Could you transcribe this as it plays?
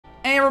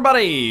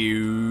everybody!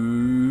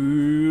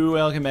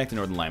 Welcome back to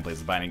Northern Lion Plays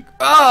the Binding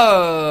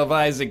of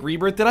Isaac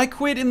Rebirth. Did I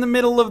quit in the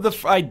middle of the...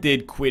 I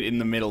did quit in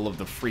the middle of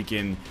the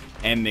freaking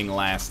ending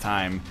last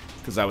time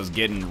because I was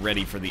getting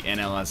ready for the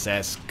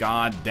NLSS.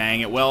 God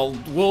dang it. Well,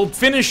 we'll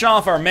finish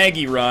off our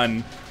Maggie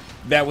run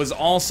that was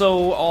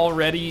also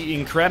already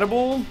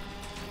incredible.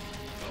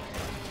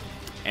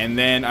 And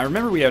then I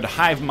remember we had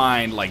Hive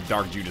Mind like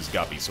Dark Judas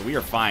Guppy, so we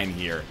are fine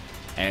here.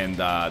 And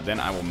then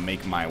I will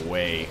make my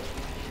way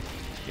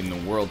in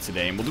the world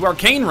today, and we'll do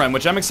Arcane Run,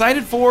 which I'm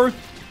excited for.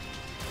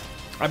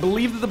 I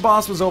believe that the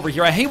boss was over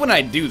here. I hate when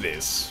I do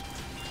this,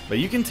 but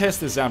you can test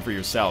this out for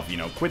yourself. You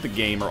know, quit the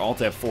game or Alt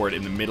F4 it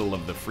in the middle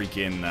of the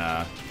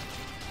freaking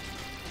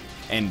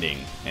ending,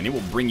 and it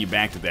will bring you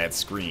back to that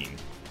screen.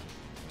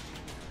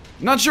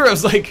 I'm not sure. I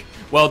was like,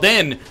 well,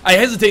 then I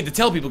hesitate to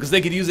tell people because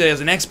they could use it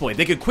as an exploit.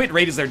 They could quit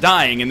right as they're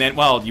dying, and then,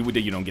 well,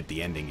 you don't get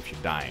the ending if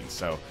you're dying.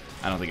 So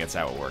I don't think that's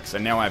how it works.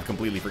 And now I've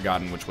completely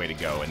forgotten which way to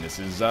go, and this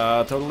is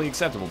totally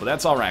acceptable, but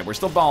that's all right. We're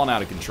still balling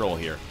out of control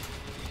here.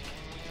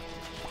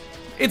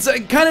 It's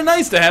kind of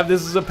nice to have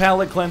this as a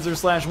palate cleanser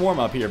slash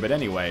warm-up here, but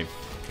anyway,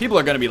 people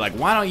are going to be like,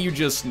 why don't you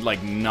just,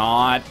 like,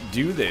 not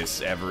do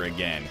this ever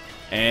again?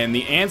 And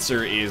the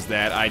answer is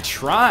that I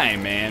try,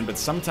 man, but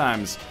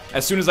sometimes,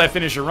 as soon as I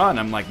finish a run,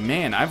 I'm like,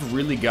 man, I've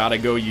really got to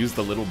go use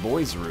the little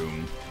boy's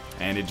room,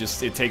 and it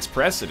takes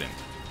precedent.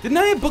 Didn't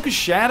I have Book of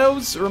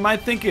Shadows, or am I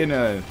thinking,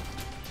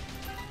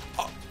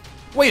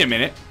 wait a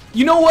minute.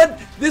 You know what?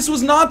 This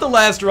was not the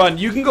last run.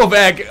 You can go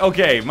back.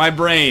 Okay, my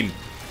brain.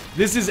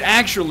 This is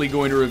actually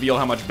going to reveal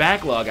how much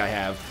backlog I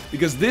have,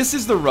 because this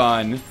is the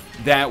run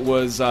that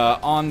was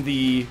on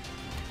the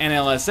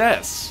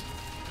NLSS.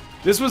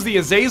 This was the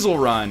Azazel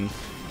run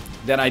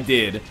that I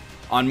did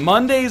on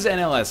Monday's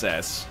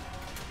NLSS.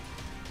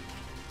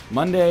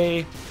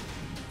 Monday,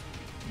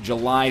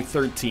 July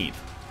 13th.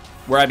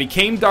 Where I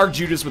became Dark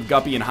Judas with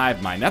Guppy and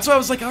Hive Mind. That's why I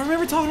was like, I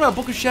remember talking about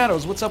Book of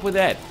Shadows. What's up with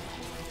that?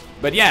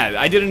 But yeah,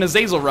 I did an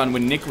Azazel run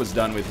when Nick was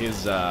done with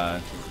his,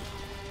 or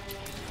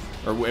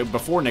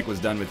before Nick was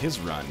done with his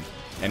run.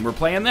 And we're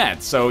playing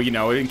that. So, you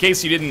know, in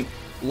case you didn't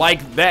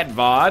like that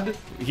VOD,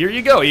 here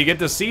you go. You get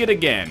to see it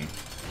again.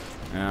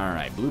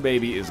 Alright, Blue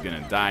Baby is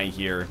gonna die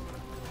here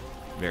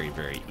very,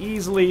 very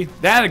easily.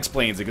 That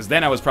explains it, because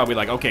then I was probably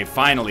like, okay,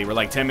 finally, we're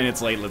like 10 minutes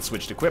late, let's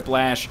switch to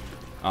Quiplash.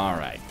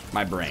 Alright,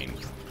 my brain.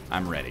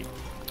 I'm ready.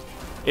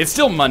 It's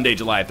still Monday,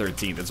 July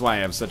 13th. That's why I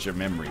have such a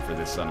memory for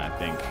this one, I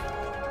think.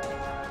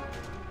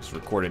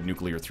 Recorded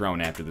Nuclear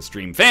Throne after the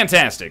stream.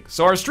 Fantastic!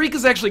 So our streak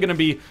is actually going to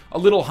be a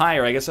little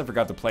higher. I guess I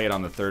forgot to play it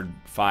on the third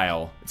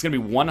file. It's going to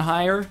be one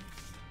higher.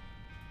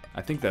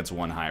 I think that's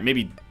one higher.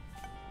 Maybe...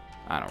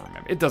 I don't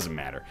remember. It doesn't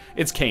matter.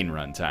 It's Kane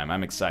run time.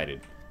 I'm excited.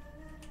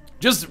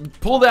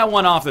 Just pull that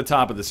one off the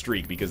top of the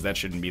streak, because that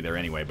shouldn't be there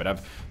anyway. But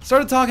I've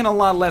started talking a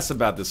lot less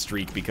about the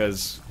streak,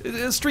 because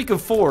a streak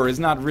of 4 is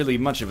not really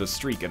much of a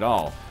streak at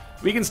all.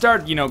 We can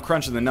start, you know,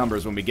 crunching the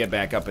numbers when we get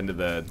back up into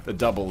the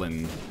double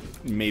and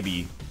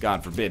maybe,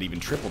 God forbid, even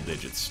triple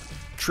digits.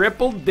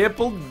 Triple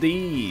dipple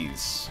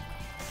D's,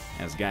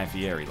 as Guy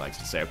Fieri likes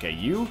to say. Okay,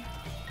 you,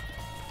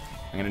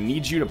 I'm gonna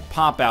need you to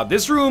pop out.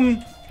 This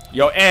room,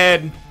 yo,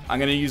 Ed, I'm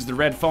gonna use the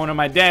red phone on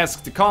my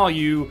desk to call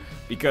you,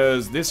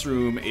 because this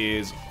room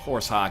is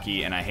horse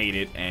hockey and I hate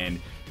it.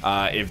 And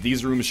if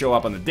these rooms show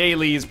up on the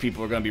dailies,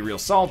 people are gonna be real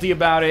salty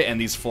about it,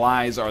 and these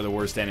flies are the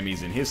worst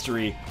enemies in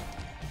history.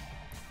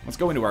 Let's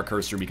go into our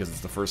curse room because it's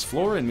the first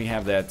floor, and we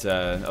have that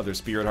other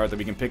Spirit Heart that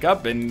we can pick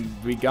up, and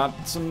we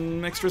got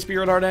some extra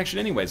Spirit Heart action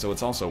anyway, so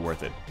it's also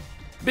worth it.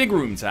 Big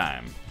room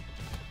time.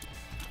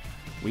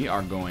 We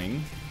are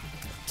going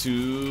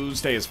to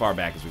stay as far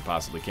back as we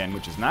possibly can,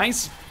 which is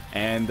nice.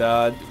 And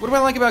what do I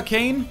like about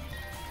Kane?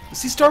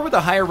 Does he start with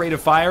a higher rate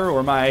of fire, or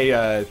am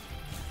I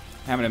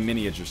having a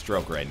miniature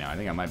stroke right now? I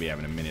think I might be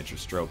having a miniature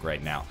stroke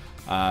right now.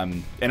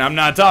 And I'm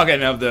not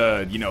talking of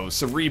the, you know,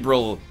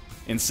 cerebral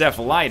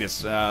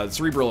encephalitis,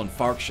 cerebral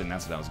infarction,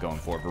 that's what I was going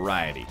for,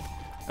 variety.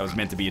 That was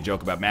meant to be a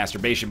joke about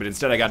masturbation, but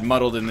instead I got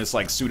muddled in this,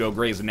 like,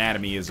 pseudo-Grey's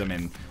Anatomy-ism,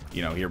 and,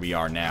 you know, here we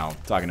are now,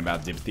 talking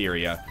about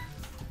diphtheria.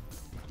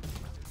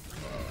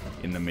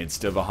 In the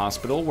midst of a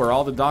hospital where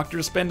all the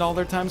doctors spend all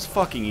their times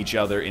fucking each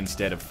other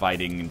instead of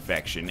fighting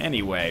infection.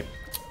 Anyway,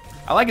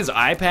 I like his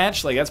eye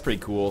patch, like, that's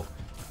pretty cool.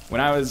 When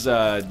I was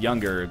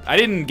younger, I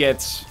didn't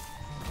get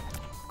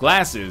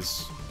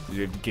glasses,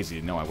 in case you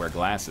didn't know, I wear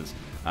glasses.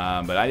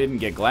 But I didn't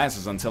get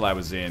glasses until I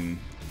was in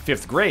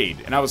 5th grade,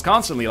 and I was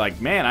constantly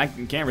like, man, I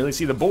can't really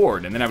see the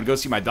board. And then I would go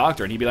see my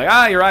doctor, and he'd be like,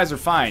 ah, your eyes are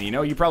fine, you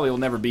know, you probably will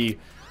never be,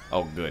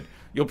 oh, good.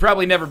 You'll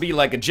probably never be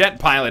like a jet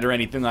pilot or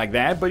anything like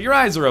that, but your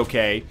eyes are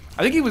okay.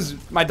 I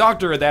think my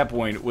doctor at that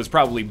point was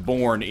probably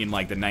born in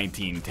like the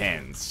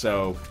 1910s,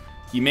 so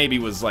he maybe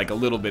was like a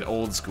little bit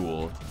old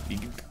school. He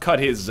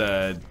cut his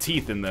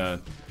teeth in the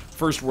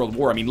First World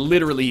War. I mean,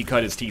 literally he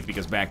cut his teeth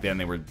because back then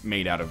they were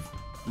made out of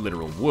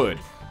literal wood.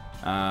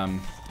 Can't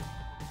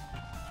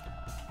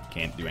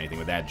do anything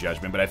with that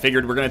judgment, but I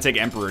figured we're gonna take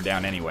Emperor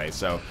down anyway,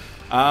 so.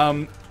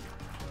 But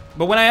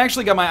when I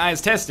actually got my eyes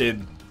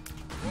tested,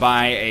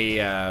 by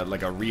a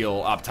like a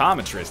real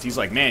optometrist. He's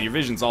like, man, your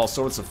vision's all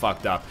sorts of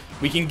fucked up.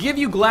 We can give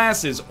you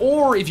glasses,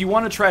 or if you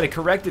want to try to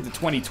correct it to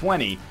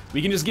 20/20,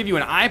 we can just give you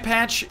an eye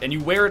patch and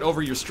you wear it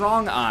over your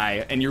strong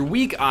eye, and your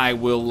weak eye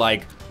will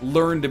like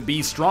learn to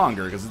be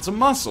stronger because it's a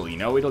muscle, you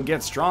know, it'll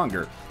get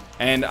stronger.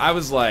 And I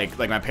was like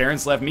my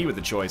parents left me with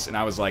the choice, and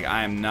I was like,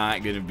 I am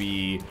not gonna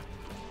be,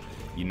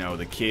 you know,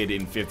 the kid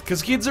in 5th,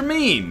 because kids are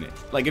mean.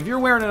 Like, if you're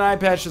wearing an eye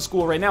patch to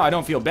school right now, I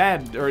don't feel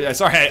bad, or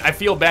sorry, I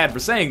feel bad for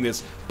saying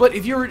this, but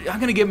if you're, I'm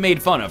gonna get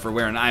made fun of for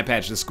wearing an eye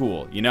patch to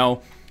school, you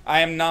know? I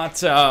am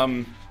not,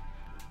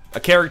 a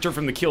character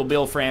from the Kill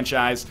Bill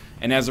franchise,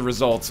 and as a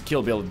result,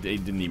 Kill Bill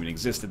didn't even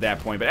exist at that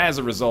point, but as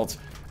a result,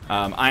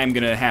 I am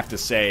gonna have to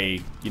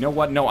say, you know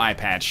what, no eye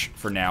patch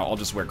for now, I'll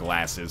just wear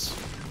glasses.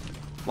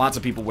 Lots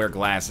of people wear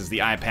glasses.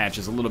 The eye patch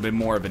is a little bit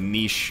more of a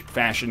niche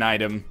fashion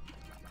item.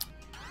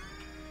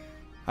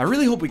 I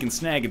really hope we can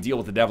snag a deal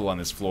with the devil on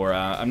this floor.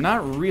 I'm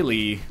not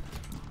really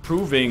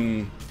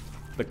proving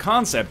the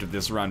concept of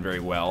this run very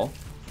well.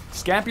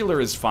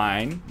 Scapular is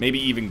fine, maybe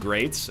even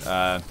great.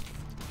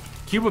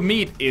 Cube of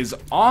Meat is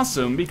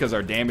awesome because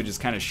our damage is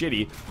kind of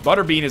shitty.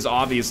 Butterbean is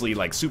obviously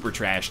like super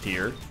trashed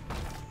here.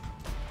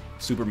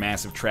 Super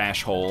massive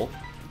trash hole.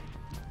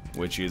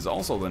 Which is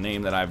also the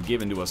name that I've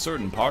given to a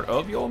certain part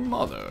of your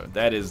mother.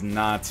 That is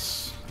not...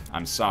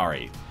 I'm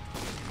sorry.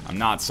 I'm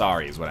not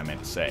sorry is what I meant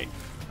to say.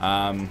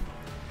 I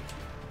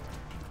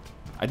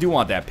do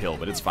want that pill,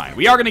 but it's fine.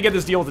 We are going to get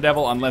this deal with the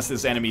devil unless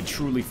this enemy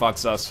truly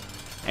fucks us.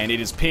 And it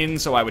is pinned,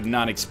 so I would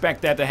not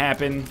expect that to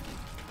happen.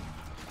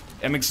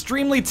 I'm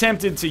extremely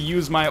tempted to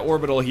use my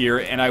orbital here,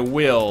 and I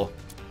will.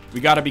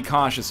 We got to be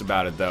cautious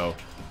about it, though.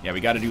 Yeah,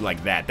 we got to do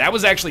like that. That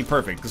was actually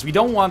perfect, because we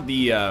don't want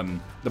the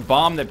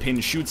bomb that Pin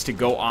shoots to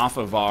go off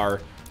of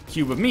our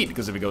Cube of Meat,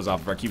 because if it goes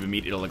off of our Cube of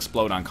Meat, it'll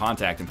explode on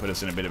contact and put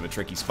us in a bit of a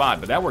tricky spot.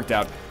 But that worked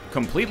out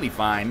completely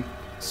fine.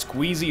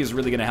 Squeezy is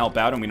really going to help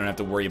out, and we don't have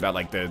to worry about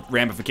like the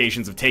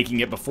ramifications of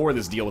taking it before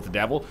this deal with the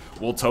devil.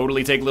 We'll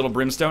totally take Little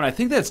Brimstone. I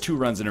think that's 2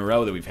 runs in a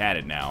row that we've had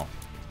it now.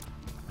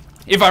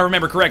 If I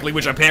remember correctly,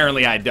 which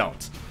apparently I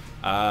don't.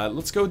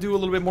 Let's go do a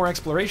little bit more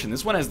exploration.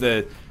 This one has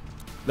the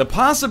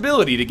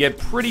possibility to get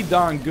pretty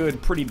darn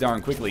good pretty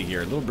darn quickly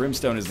here. Little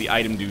Brimstone is the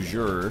item du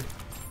jour,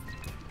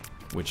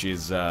 which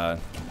is the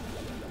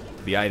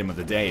item of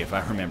the day, if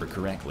I remember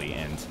correctly,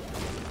 and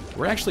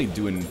we're actually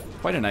doing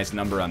quite a nice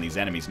number on these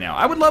enemies now.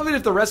 I would love it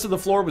if the rest of the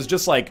floor was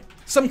just like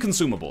some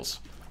consumables.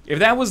 If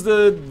that was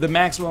the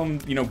maximum,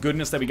 you know,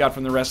 goodness that we got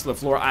from the rest of the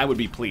floor, I would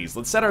be pleased.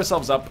 Let's set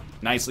ourselves up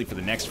nicely for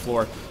the next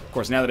floor. Of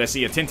course, now that I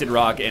see a tinted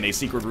rock and a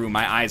secret room,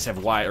 my eyes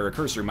have or a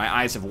cursor, my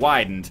eyes have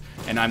widened,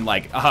 and I'm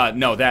like,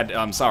 no,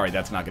 I'm sorry,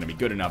 that's not going to be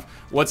good enough.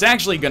 What's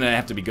actually going to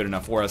have to be good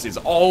enough for us is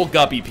all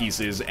guppy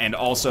pieces, and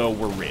also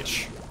we're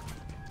rich.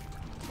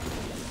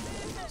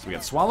 So we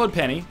got Swallowed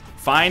Penny.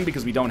 Fine,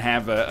 because we don't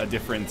have a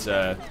different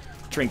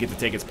trinket to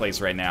take its place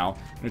right now.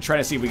 I'm going to try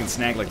to see if we can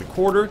snag, like, the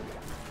quarter.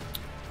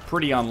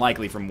 Pretty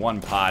unlikely from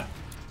one pot.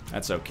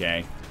 That's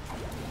okay.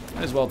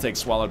 Might as well take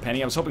Swallowed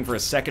Penny. I was hoping for a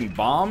second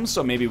bomb,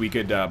 so maybe we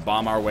could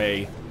bomb our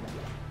way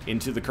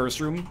into the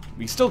curse room.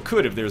 We still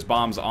could if there's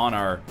bombs on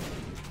our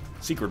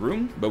secret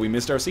room, but we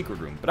missed our secret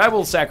room. But I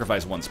will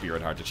sacrifice 1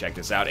 Spirit Heart to check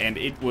this out, and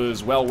it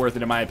was well worth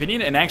it in my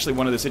opinion, and actually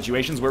one of the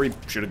situations where we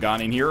should have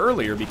gone in here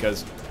earlier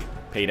because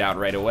paid out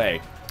right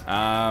away.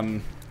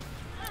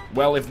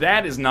 Well, if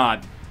that is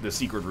not the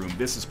secret room,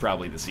 this is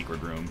probably the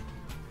secret room.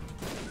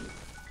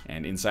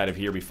 And inside of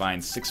here we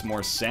find 6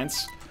 more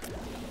cents.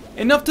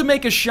 Enough to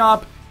make a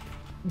shop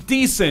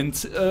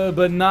decent,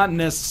 but not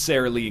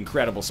necessarily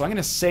incredible. So I'm going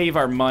to save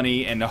our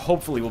money, and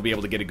hopefully we'll be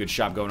able to get a good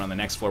shop going on the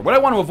next floor. What I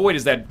want to avoid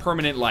is that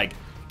permanent, like...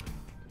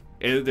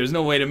 There's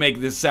no way to make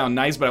this sound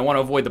nice, but I want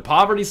to avoid the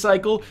poverty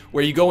cycle,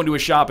 where you go into a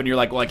shop and you're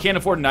like, well, I can't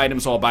afford an item,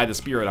 so I'll buy the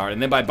Spirit Heart.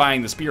 And then by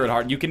buying the Spirit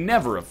Heart, you can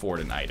never afford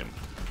an item.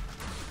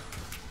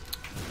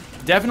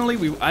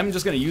 Definitely, I'm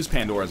just going to use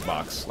Pandora's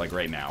Box, like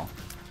right now.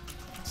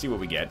 See what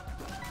we get.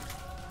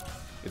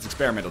 It's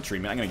experimental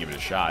treatment. I'm going to give it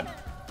a shot.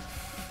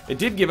 It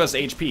did give us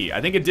HP. I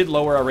think it did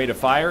lower our rate of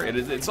fire.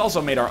 It's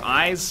also made our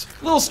eyes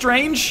a little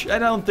strange. I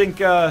don't think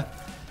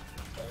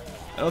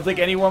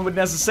anyone would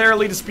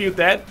necessarily dispute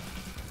that.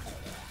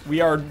 We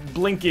are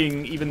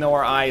blinking even though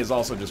our eye is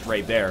also just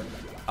right there.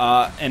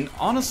 And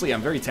honestly,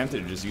 I'm very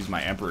tempted to just use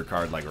my Emperor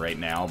card like right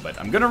now, but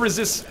I'm going to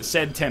resist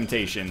said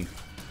temptation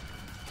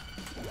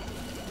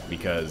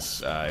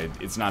because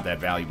it's not that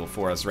valuable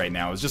for us right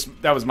now.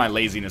 That was my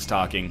laziness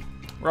talking.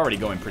 We're already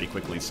going pretty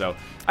quickly, so...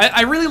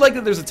 I really like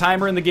that there's a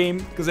timer in the game,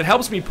 because it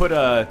helps me put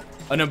an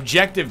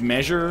objective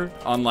measure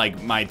on,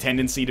 like, my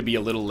tendency to be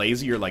a little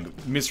lazy or, like,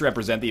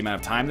 misrepresent the amount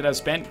of time that I've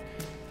spent.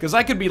 Because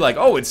I could be like,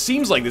 oh, it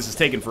seems like this is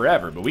taking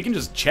forever, but we can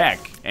just check,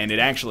 and it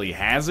actually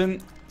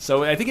hasn't.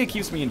 So I think it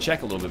keeps me in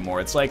check a little bit more.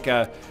 It's like,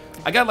 I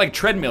got, like,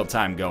 treadmill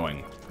time going,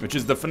 which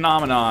is the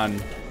phenomenon...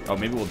 Oh,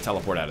 maybe we'll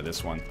teleport out of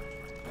this one.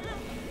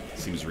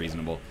 Seems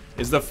reasonable.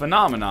 Is the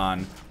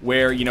phenomenon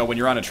where, you know, when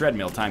you're on a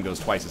treadmill, time goes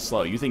twice as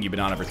slow. You think you've been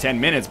on it for 10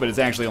 minutes, but it's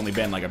actually only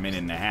been like a minute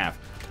and a half.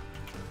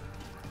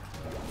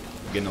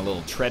 Getting a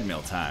little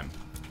treadmill time.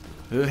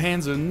 Her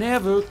hands are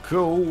never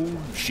cold.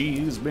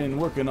 She's been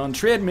working on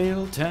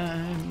treadmill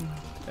time.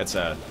 That's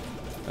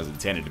was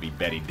intended to be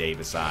Betty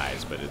Davis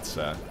eyes, but it's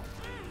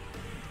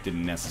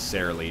didn't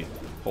necessarily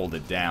hold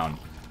it down.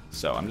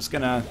 So I'm just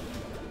gonna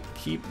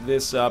keep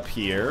this up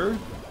here.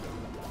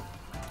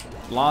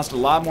 Lost a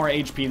lot more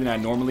HP than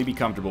I'd normally be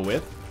comfortable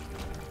with.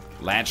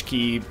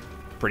 Latchkey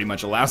pretty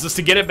much allows us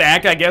to get it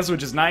back, I guess,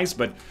 which is nice,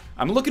 but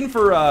I'm looking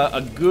for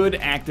a good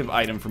active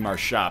item from our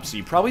shop, so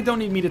you probably don't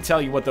need me to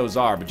tell you what those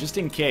are, but just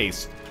in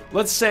case,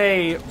 let's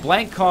say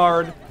blank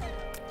card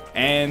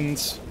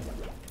and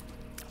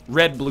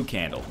red blue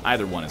candle.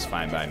 Either one is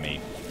fine by me.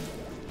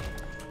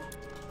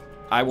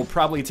 I will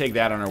probably take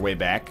that on our way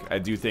back. I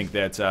do think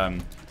that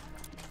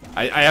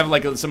I have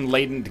like some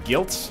latent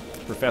guilt,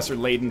 Professor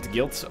latent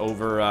guilt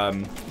over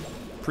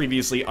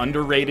previously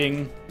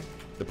underrating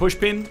the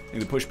pushpin. I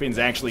think the pushpin's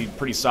actually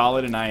pretty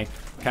solid, and I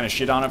kind of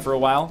shit on it for a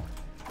while.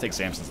 Take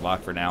Samson's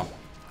Lock for now.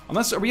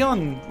 Unless, we're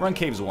on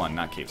Caves 1,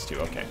 not Caves 2,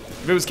 okay.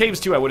 If it was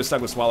Caves 2, I would have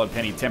stuck with Swallowed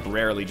Penny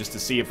temporarily just to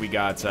see if we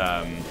got,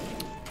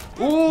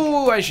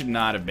 ooh, I should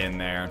not have been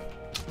there.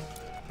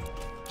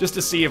 Just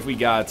to see if we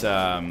got,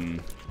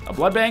 a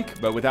blood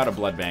bank, but without a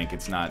blood bank,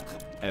 it's not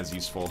as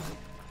useful.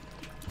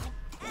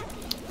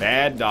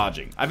 Bad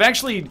dodging.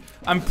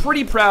 I'm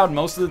pretty proud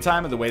most of the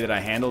time of the way that I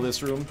handle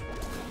this room.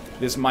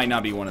 This might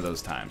not be one of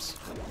those times.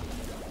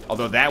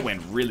 Although that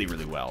went really,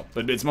 really well.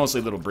 But it's mostly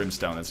Little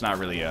Brimstone. It's not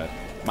really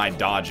my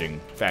dodging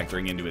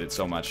factoring into it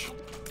so much.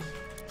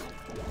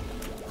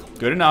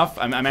 Good enough.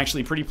 I'm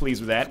actually pretty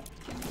pleased with that.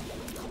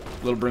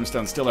 Little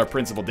Brimstone's still our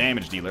principal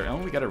damage dealer. Oh,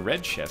 we got a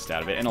red chest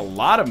out of it. And a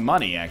lot of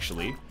money,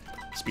 actually.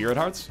 Spirit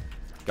Hearts.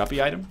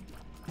 Guppy item.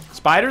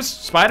 Spiders.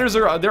 Spiders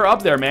they're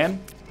up there, man.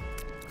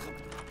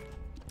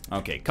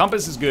 Okay,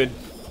 Compass is good.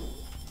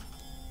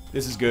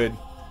 This is good.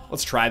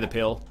 Let's try the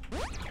pill.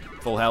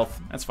 Full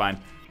health. That's fine.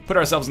 Put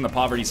ourselves in the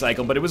poverty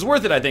cycle, but it was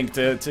worth it, I think,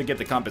 to get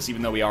the compass,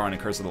 even though we are on a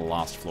Curse of the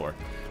Lost floor.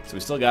 So we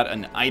still got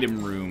an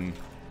item room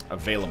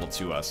available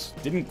to us.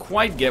 Didn't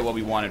quite get what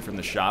we wanted from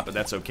the shop, but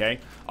that's okay.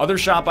 Other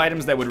shop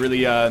items that would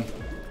really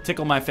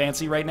tickle my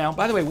fancy right now.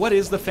 By the way, what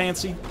is the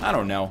fancy? I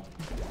don't know.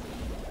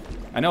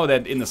 I know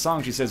that in the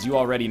song she says you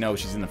already know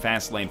she's in the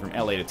fast lane from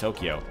LA to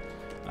Tokyo.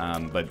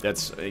 But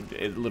that's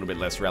a little bit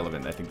less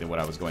relevant, I think, than what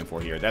I was going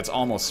for here. That's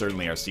almost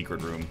certainly our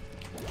secret room.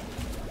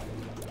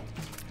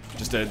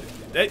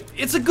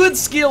 It's a good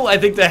skill, I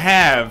think, to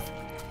have.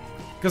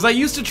 Because I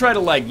used to try to,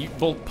 like,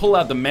 pull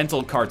out the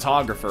mental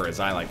cartographer, as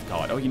I like to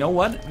call it. Oh, you know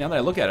what? Now that I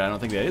look at it, I don't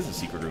think that is a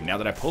secret room. Now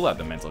that I pull out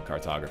the mental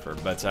cartographer.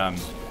 But,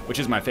 which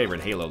is my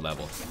favorite Halo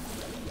level.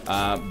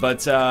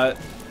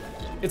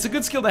 It's a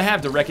good skill to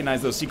have to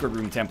recognize those secret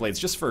room templates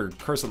just for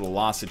Curse of the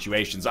Lost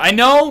situations. I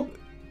know!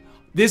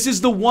 This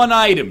is the one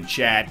item,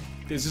 chat.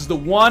 This is the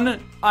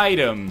one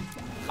item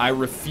I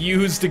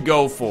refuse to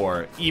go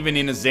for, even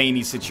in a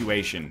zany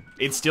situation.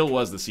 It still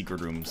was the secret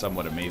room,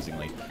 somewhat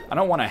amazingly. I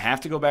don't want to have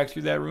to go back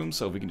through that room,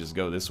 so if we can just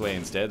go this way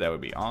instead, that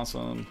would be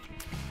awesome.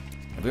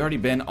 Have we already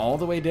been all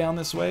the way down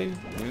this way? We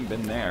haven't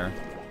been there.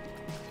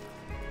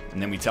 And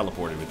then we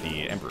teleported with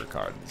the Emperor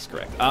card. That's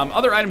correct.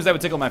 Other items that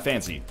would tickle my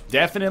fancy.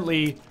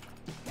 Definitely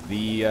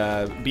the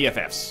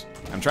BFFs.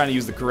 I'm trying to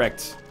use the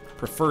correct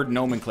preferred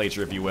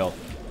nomenclature, if you will.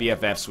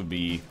 BFFs would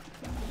be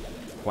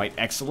quite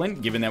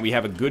excellent, given that we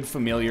have a good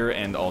familiar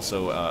and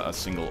also a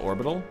single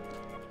orbital.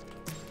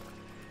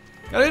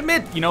 Gotta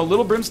admit, you know,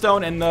 Little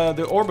Brimstone and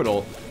the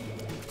orbital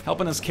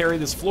helping us carry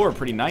this floor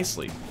pretty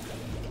nicely.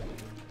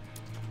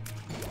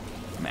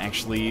 I'm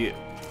actually,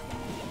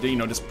 you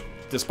know,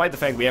 despite the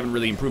fact we haven't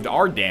really improved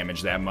our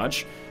damage that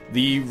much,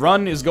 the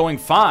run is going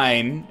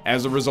fine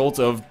as a result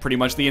of pretty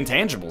much the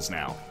intangibles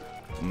now.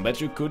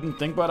 Bet you couldn't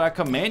think what I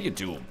command you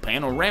to.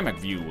 Panoramic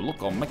view.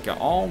 Look, I'll make you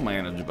all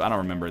manageable. I don't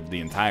remember the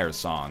entire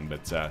song,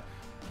 but,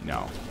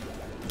 no.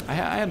 I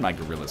had my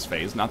Gorillaz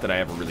phase. Not that I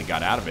ever really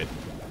got out of it.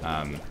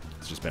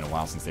 It's just been a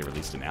while since they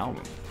released an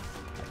album,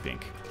 I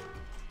think.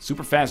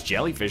 Super Fast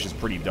Jellyfish is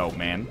pretty dope,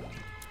 man.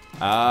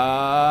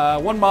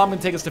 One bomb can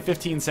take us to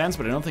 15 cents,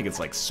 but I don't think it's,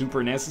 like,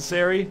 super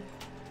necessary.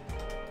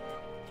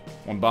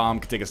 One bomb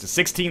could take us to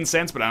 16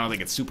 cents, but I don't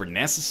think it's super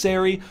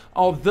necessary.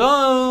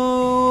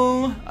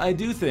 Although, I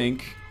do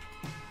think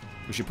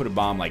we should put a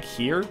bomb like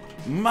here.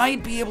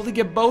 Might be able to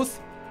get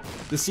both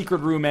the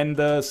secret room and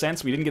the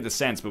cents. We didn't get the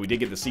cents, but we did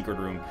get the secret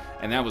room,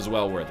 and that was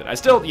well worth it. I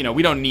still, you know,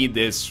 we don't need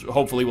this.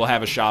 Hopefully we'll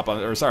have a shop,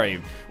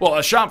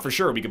 a shop for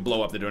sure. We could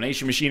blow up the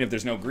donation machine if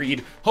there's no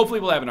greed.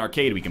 Hopefully we'll have an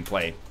arcade we can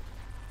play.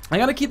 I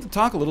gotta keep the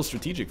talk a little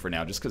strategic for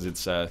now, just because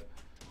it's, you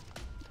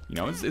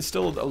know, it's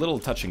still a little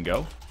touch and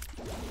go.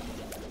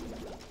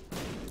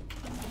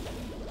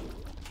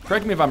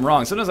 Correct me if I'm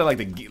wrong. Sometimes I like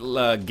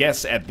to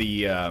guess at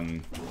the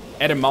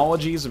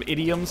etymologies of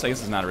idioms. I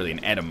guess it's not really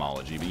an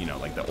etymology, but you know,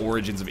 like the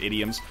origins of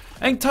idioms.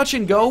 I think touch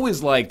and go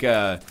is like,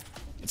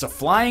 it's a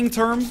flying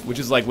term, which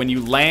is like when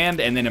you land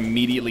and then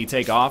immediately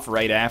take off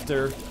right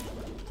after.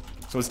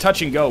 So it's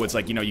touch and go. It's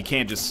like, you know, you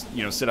can't just,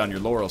 you know, sit on your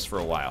laurels for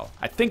a while.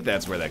 I think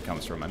that's where that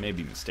comes from. I may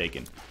be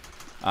mistaken.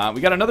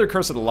 We got another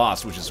Curse of the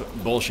Lost, which is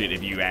bullshit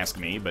if you ask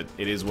me, but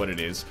it is what it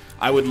is.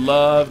 I would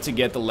love to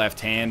get the left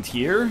hand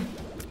here.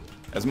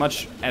 As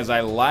much as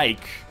I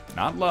like,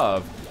 not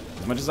love,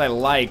 as much as I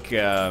like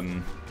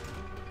the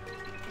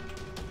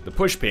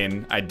push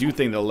pin, I do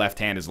think the left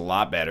hand is a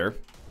lot better.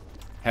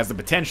 Has the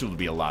potential to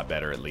be a lot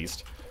better, at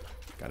least.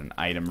 Got an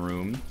item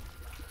room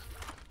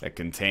that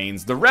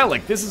contains the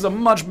relic. This is a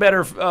much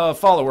better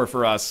follower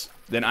for us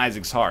than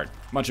Isaac's Heart.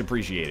 Much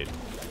appreciated.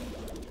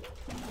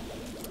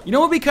 You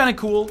know what would be kind of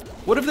cool?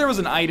 What if there was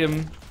an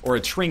item, or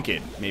a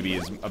trinket, maybe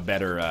is a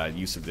better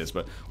use of this,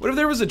 but what if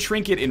there was a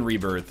trinket in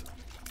Rebirth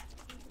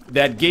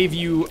that gave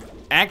you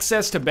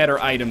access to better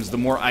items the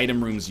more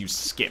item rooms you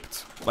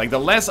skipped? Like, the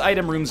less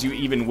item rooms you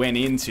even went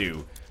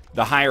into,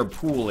 the higher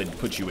pool it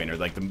put you in, or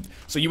like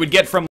so you would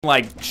get from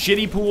like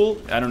shitty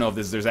pool. I don't know if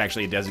there's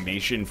actually a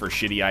designation for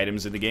shitty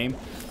items in the game.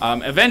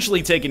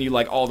 Eventually taking you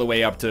like all the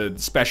way up to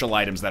special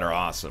items that are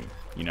awesome,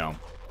 you know,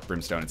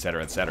 brimstone,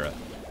 etc., etc.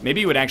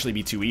 Maybe it would actually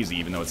be too easy,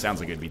 even though it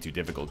sounds like it'd be too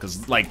difficult.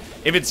 Because like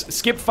if it's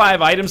skip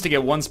 5 items to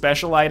get 1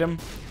 special item,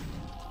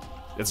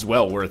 it's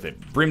well worth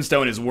it.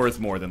 Brimstone is worth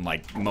more than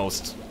like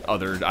most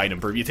other item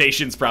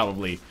permutations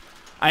probably.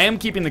 I am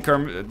keeping the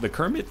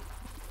Kermit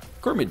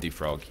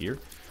Defrog here.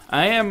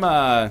 I am,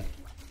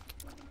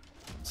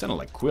 sounded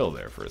like Quill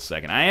there for a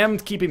second. I am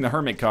keeping the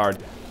Hermit card.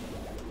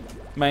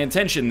 My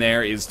intention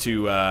there is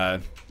to,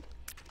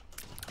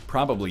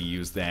 probably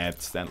use that.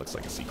 That looks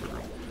like a secret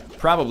room.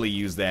 Probably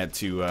use that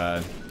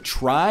to,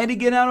 try to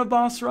get out of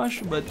boss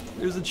rush, but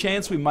there's a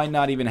chance we might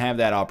not even have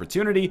that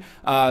opportunity.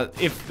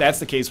 If that's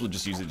the case, we'll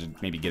just use it to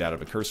maybe get out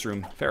of a curse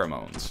room.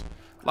 Pheromones.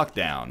 Luck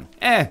down.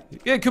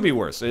 It could be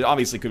worse. It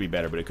obviously could be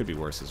better, but it could be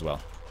worse as well.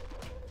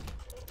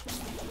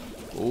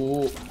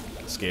 Ooh.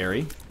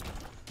 Scary.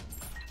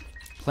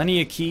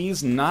 Plenty of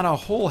keys, not a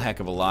whole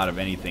heck of a lot of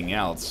anything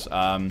else.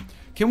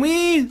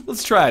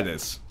 Let's try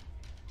this.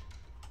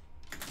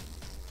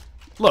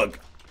 Look,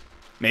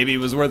 maybe it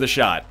was worth a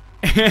shot.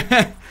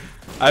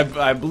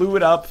 I blew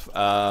it up.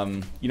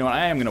 You know what,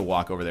 I am gonna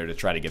walk over there to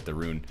try to get the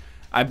rune.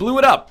 I blew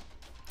it up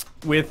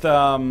with,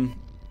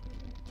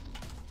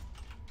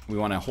 we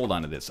wanna hold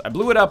on to this. I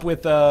blew it up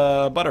with,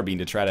 Butterbean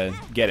to try to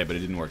get it, but it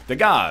didn't work. The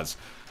gauze.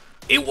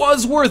 It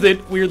was worth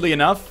it, weirdly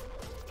enough.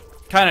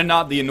 Kind of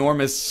not the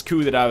enormous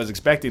coup that I was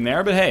expecting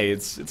there, but hey,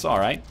 it's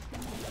alright.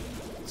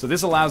 So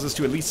this allows us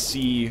to at least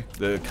see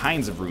the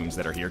kinds of rooms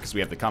that are here, because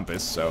we have the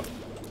compass, so...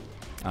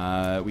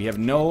 we have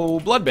no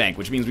blood bank,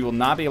 which means we will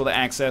not be able to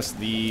access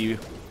the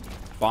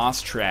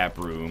boss trap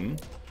room.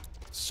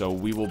 So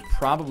we will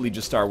probably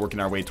just start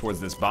working our way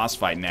towards this boss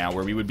fight now,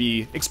 where we would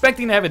be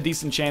expecting to have a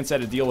decent chance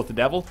at a deal with the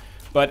devil,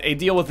 but a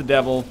deal with the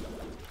devil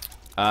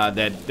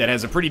that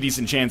has a pretty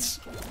decent chance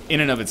in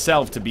and of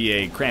itself to be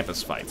a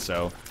Krampus fight,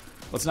 so...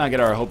 Let's not get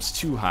our hopes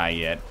too high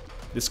yet.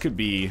 This could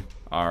be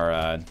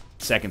our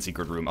second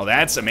secret room. Oh,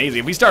 that's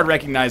amazing. If we start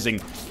recognizing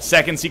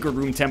second secret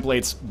room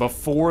templates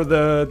before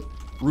the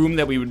room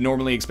that we would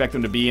normally expect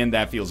them to be in,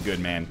 that feels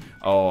good, man.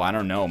 Oh, I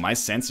don't know. My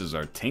senses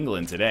are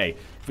tingling today.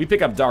 If we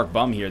pick up Dark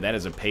Bum here, that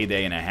is a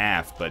payday and a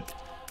half, but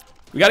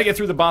we got to get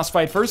through the boss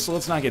fight first, so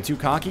let's not get too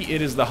cocky.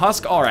 It is the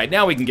Husk. All right,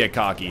 now we can get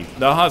cocky.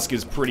 The Husk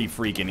is pretty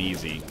freaking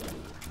easy.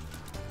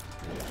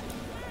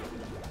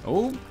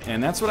 Oh,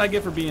 and that's what I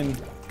get for being...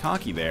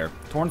 cocky there.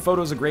 Torn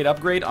Photo is a great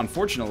upgrade.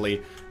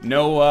 Unfortunately,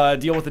 no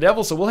deal with the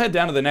devil, so we'll head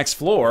down to the next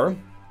floor.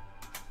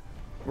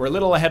 We're a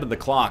little ahead of the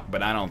clock,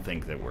 but I don't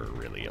think that we're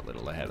really a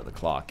little ahead of the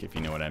clock, if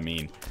you know what I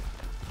mean.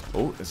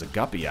 Oh, there's a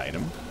guppy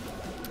item.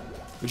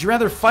 Would you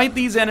rather fight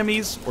these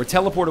enemies or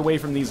teleport away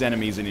from these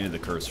enemies and into the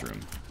curse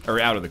room?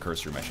 Or out of the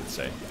curse room, I should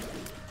say.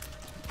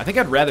 I think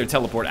I'd rather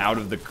teleport out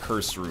of the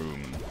curse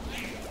room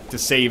to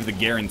save the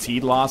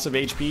guaranteed loss of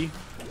HP.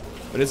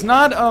 But it's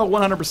not a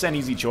 100%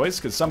 easy choice,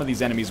 because some of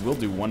these enemies will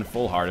do 1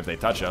 full heart if they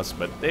touch us,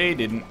 but they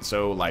didn't,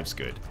 so life's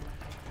good.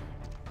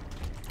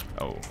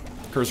 Oh.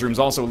 Curse room's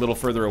also a little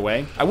further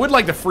away. I would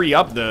like to free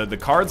up the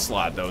card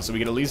slot, though, so we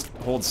could at least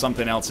hold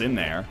something else in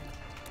there.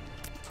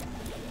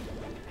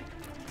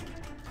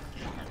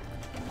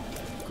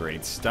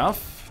 Great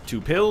stuff.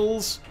 2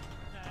 pills.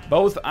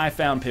 Both I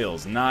found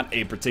pills, not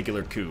a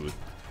particular coup.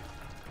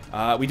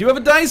 We do have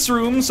a dice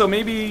room, so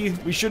maybe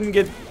we shouldn't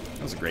get...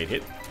 That was a great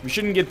hit. We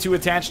shouldn't get too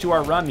attached to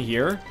our run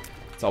here.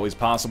 It's always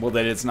possible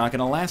that it's not going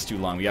to last too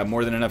long. We got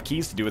more than enough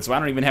keys to do it, so I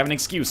don't even have an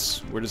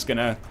excuse. We're just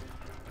gonna...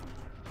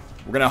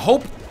 We're gonna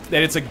hope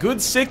that it's a good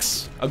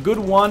 6, a good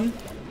 1,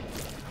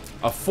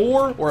 a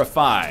 4, or a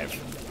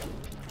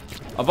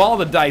 5. Of all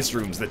the dice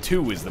rooms, the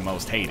 2 is the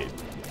most hated.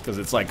 Because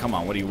it's like, come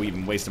on, what are you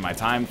even wasting my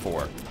time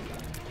for?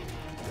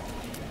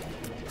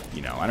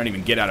 You know, I don't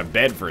even get out of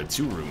bed for a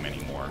 2 room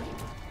anymore.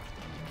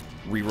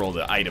 Reroll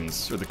the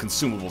items or the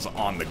consumables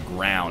on the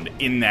ground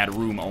in that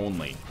room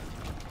only.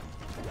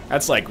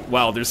 That's like,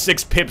 well, there's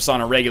 6 pips on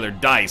a regular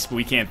dice, but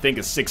we can't think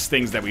of 6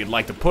 things that we'd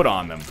like to put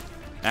on them.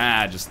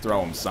 Just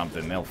throw them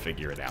something. They'll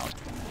figure it out.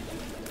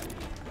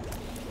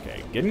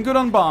 Okay, getting good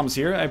on bombs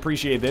here. I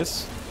appreciate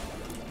this.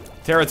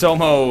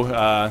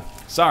 Teratomo,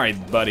 sorry,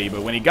 buddy,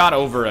 but when he got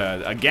over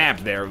a gap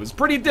there, it was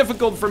pretty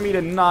difficult for me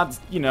to not,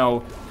 you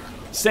know,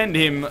 send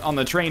him on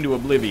the train to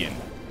oblivion.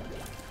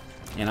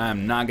 And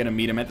I'm not gonna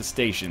meet him at the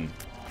station,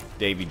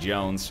 Davy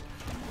Jones.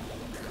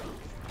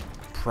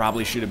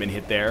 Probably should have been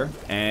hit there,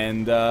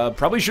 and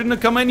probably shouldn't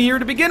have come in here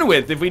to begin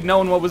with. If we'd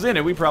known what was in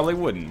it, we probably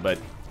wouldn't, but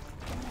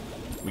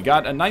we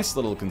got a nice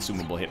little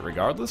consumable hit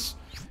regardless.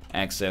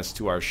 Access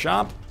to our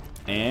shop,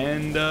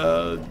 and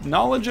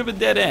knowledge of a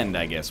dead end,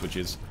 I guess, which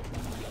is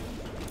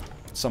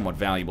somewhat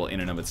valuable in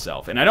and of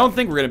itself. And I don't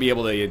think we're going to be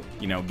able to,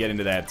 you know, get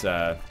into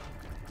that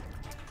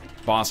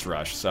boss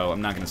rush, so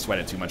I'm not going to sweat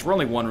it too much. We're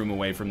only one room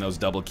away from those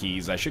double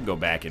keys. I should go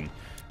back and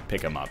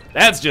pick them up.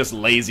 That's just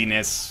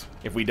laziness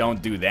if we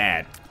don't do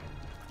that.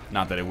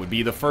 Not that it would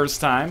be the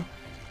first time.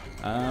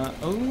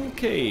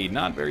 Okay,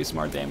 not very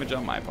smart damage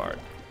on my part.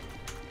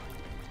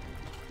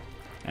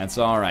 That's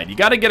alright. You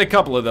gotta get a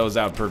couple of those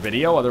out per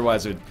video,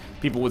 otherwise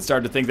people would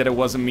start to think that it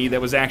wasn't me that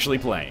was actually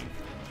playing.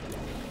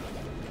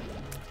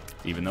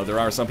 Even though there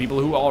are some people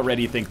who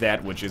already think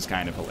that, which is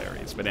kind of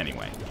hilarious. But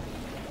anyway.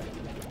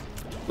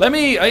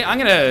 I'm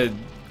gonna,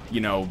 you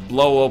know,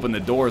 blow open the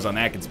doors on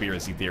that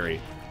conspiracy theory.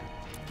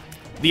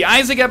 The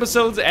Isaac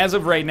episodes, as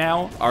of right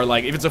now, are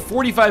like, if it's a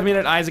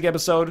 45-minute Isaac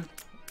episode,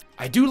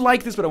 I do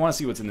like this, but I want to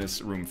see what's in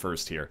this room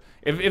first here.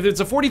 If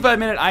it's a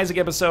 45-minute Isaac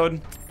episode,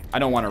 I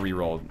don't want to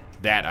reroll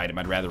that item.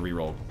 I'd rather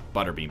reroll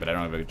Butterbean, but I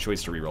don't have a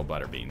choice to reroll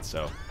Butterbean,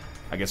 so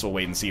I guess we'll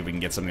wait and see if we can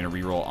get something to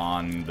reroll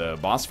on the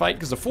boss fight,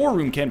 because the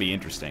 4-room can be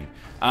interesting.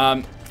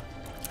 If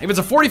it's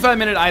a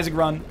 45-minute Isaac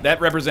run,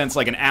 that represents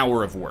like an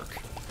hour of work.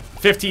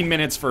 15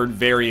 minutes for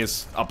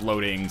various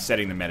uploading,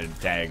 setting the meta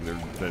tag,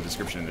 the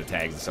description of the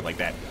tags and stuff like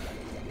that.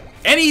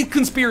 Any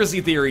conspiracy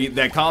theory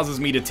that causes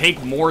me to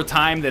take more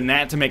time than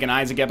that to make an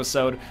Isaac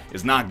episode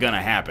is not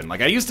gonna happen.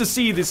 Like, I used to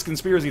see this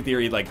conspiracy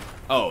theory like,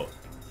 oh,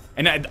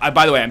 and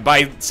by the way,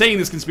 by saying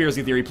this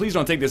conspiracy theory, please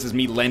don't take this as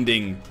me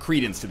lending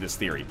credence to this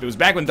theory. It was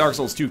back when Dark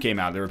Souls 2 came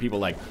out, there were people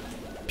like,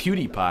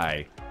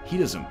 PewDiePie, he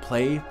doesn't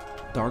play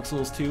Dark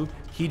Souls 2,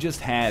 he just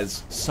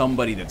has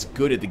somebody that's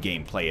good at the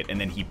game play it, and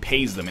then he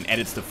pays them and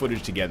edits the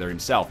footage together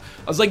himself.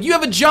 I was like, you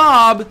have a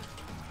job!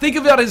 Think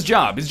about his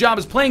job. His job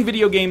is playing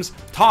video games,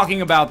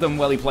 talking about them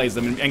while he plays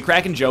them, and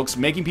cracking jokes,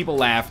 making people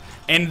laugh,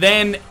 and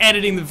then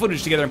editing the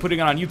footage together and putting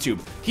it on YouTube.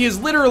 He is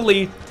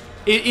literally,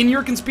 in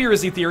your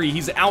conspiracy theory,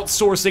 he's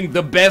outsourcing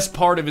the best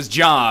part of his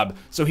job,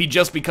 so he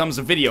just becomes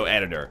a video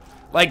editor.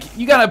 Like,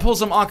 you gotta pull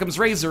some Occam's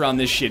razor on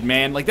this shit,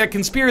 man. Like, that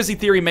conspiracy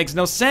theory makes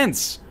no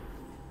sense.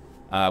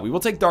 We will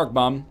take Dark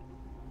Bomb.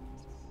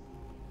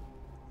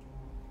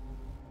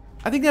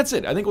 I think that's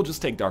it. I think we'll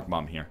just take Dark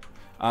Bomb here.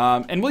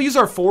 And we'll use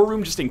our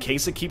 4-room just in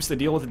case it keeps the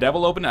deal with the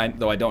devil open,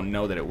 though I don't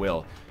know that it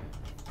will.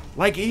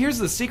 Like, here's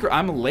the secret,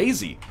 I'm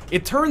lazy.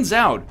 It turns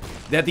out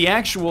that the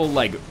actual,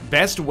 like,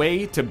 best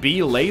way to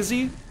be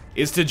lazy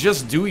is to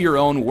just do your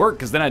own work,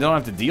 because then I don't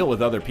have to deal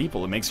with other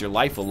people. It makes your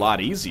life a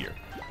lot easier.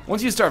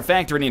 Once you start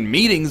factoring in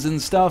meetings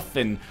and stuff,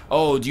 and,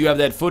 oh, do you have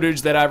that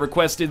footage that I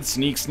requested?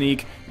 Sneak,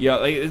 sneak. Yeah,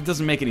 like, it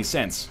doesn't make any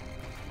sense.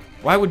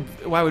 Why would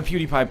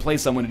PewDiePie play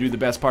someone to do the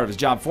best part of his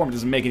job for him? It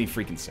doesn't make any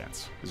freaking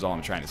sense, is all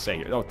I'm trying to say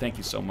here. Oh, thank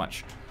you so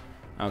much.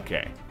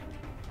 Okay.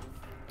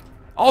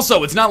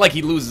 Also, it's not like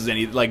he loses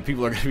any, like,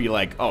 people are gonna be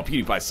like, oh,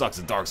 PewDiePie sucks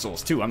at Dark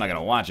Souls 2, I'm not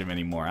gonna watch him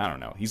anymore. I don't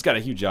know. He's got a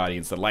huge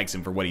audience that likes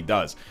him for what he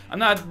does. I'm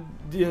not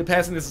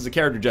passing this as a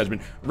character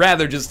judgment,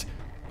 rather just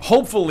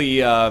hopefully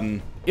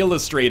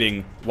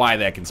illustrating why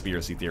that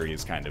conspiracy theory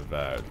is kind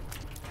of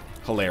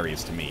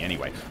hilarious to me.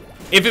 Anyway,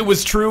 if it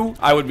was true,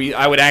 I would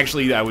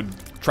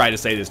try to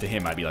say this to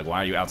him. I'd be like,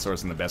 why are you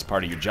outsourcing the best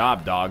part of your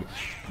job, dog?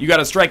 You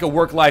gotta strike a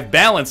work-life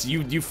balance.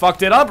 You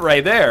fucked it up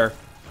right there.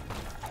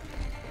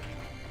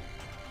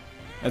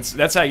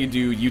 That's how you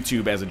do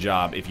YouTube as a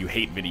job if you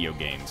hate video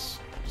games.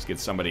 Just get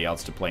somebody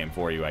else to play them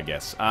for you, I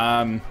guess.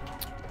 I've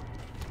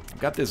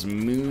got this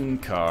moon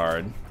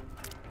card.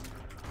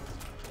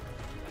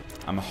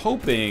 I'm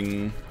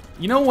hoping...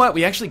 You know what?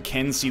 We actually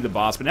can see the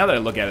boss, but now that I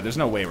look at it, there's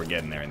no way we're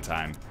getting there in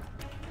time.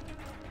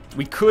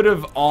 We could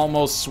have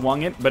almost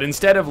swung it, but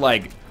instead of,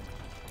 like,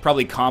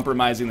 probably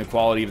compromising the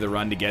quality of the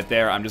run to get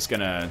there, I'm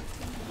gonna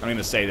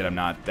say that I'm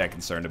not that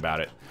concerned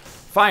about it.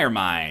 Fire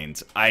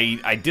Mind.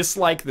 I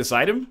dislike this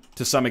item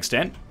to some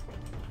extent.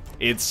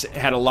 It's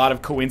had a lot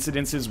of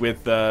coincidences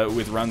with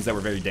runs that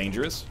were very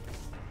dangerous.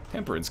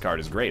 Temperance card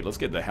is great. Let's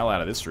get the hell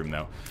out of this room,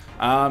 though.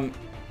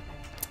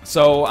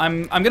 So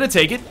I'm gonna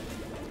take it.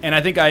 And I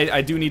think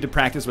I do need to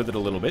practice with it a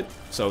little bit,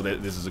 so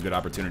that this is a good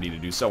opportunity to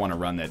do so on a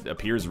run that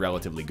appears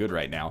relatively good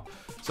right now.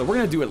 So we're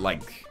gonna do it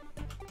like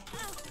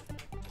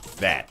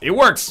that. It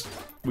works!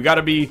 We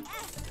gotta be...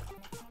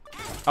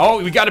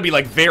 Oh, we gotta be,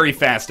 like, very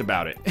fast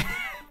about it.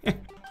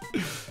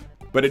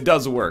 But it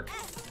does work.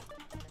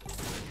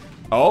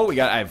 Oh, we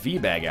got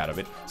IV bag out of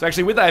it. So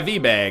actually, with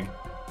IV bag,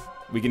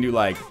 we can do,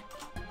 like...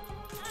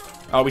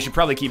 Oh, we should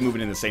probably keep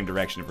moving in the same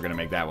direction if we're gonna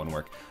make that one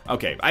work.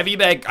 Okay, IV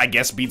bag, I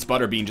guess, beats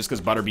Butterbean just because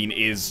Butterbean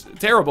is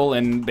terrible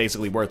and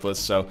basically worthless,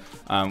 so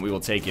we will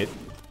take it.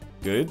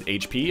 Good,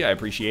 HP, I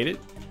appreciate it.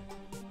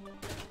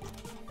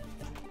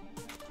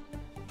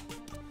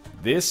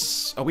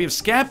 This, oh, we have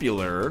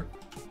Scapular.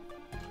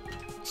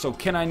 So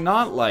can I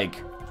not, like...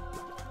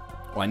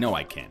 Well, I know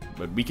I can,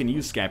 but we can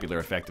use Scapular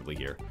effectively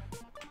here.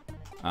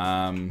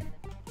 Why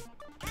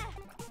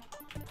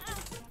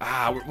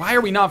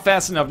are we not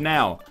fast enough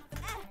now?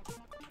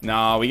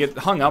 No, we get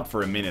hung up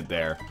for a minute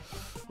there.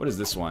 What is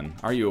this one?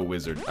 Are you a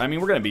wizard? I mean,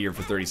 we're gonna be here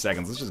for 30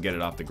 seconds. Let's just get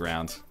it off the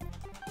ground.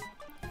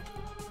 I'm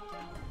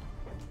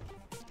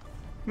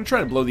gonna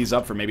try to blow these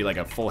up for maybe like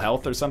a full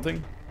health or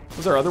something. What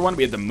was our other one?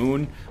 We had the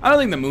moon. I don't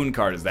think the moon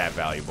card is that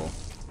valuable.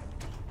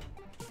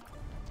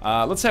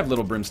 Let's have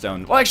Little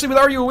Brimstone. Well, actually, with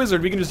Are You a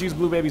Wizard, we can just use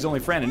Blue Baby's Only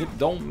Friend, and it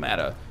don't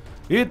matter.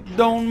 It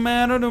don't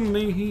matter to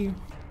me,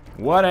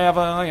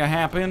 whatever you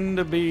happen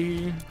to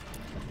be.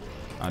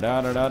 I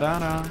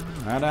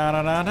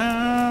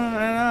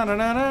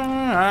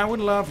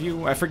would love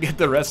you. I forget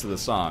the rest of the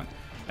song.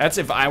 That's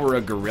If I Were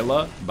a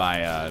Gorilla by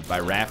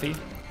Raffi.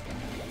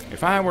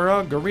 If I were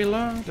a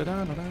gorilla.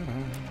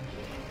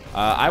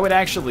 I would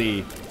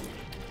actually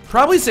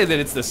probably say that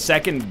it's the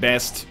second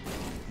best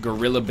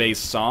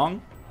gorilla-based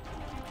song.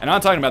 And I'm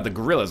not talking about the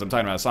gorillas, I'm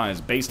talking about a song that's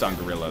based on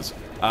gorillas.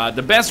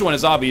 The best one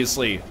is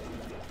obviously,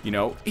 you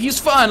know, he's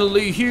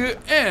finally here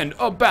and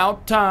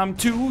about time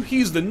too.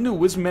 He's the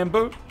newest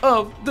member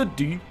of the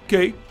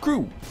DK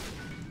crew.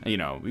 You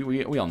know,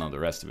 we all know the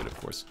rest of it, of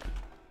course.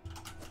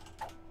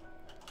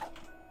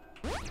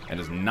 That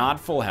is not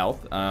full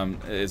health.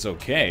 It's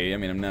okay. I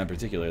mean, I'm not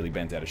particularly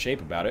bent out of shape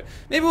about it.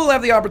 Maybe we'll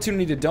have the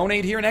opportunity to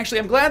donate here. And actually,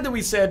 I'm glad that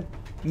we said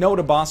no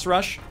to boss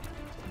rush.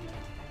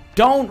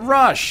 Don't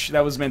rush!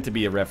 That was meant to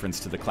be a reference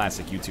to the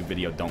classic YouTube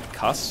video, Don't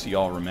Cuss. You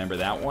all remember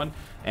that one.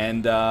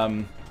 And,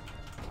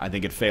 I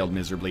think it failed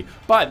miserably.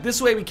 But this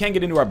way we can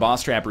get into our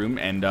boss trap room,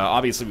 and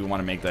obviously we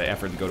want to make the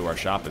effort to go to our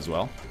shop as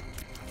well.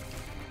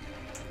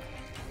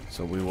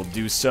 So we will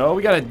do so.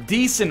 We got a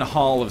decent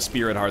haul of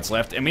Spirit Hearts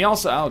left, and we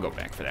also, I'll go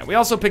back for that. We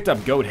also picked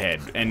up Goat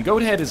Head, and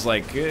Goat Head is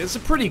like, it's a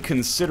pretty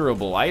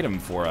considerable item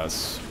for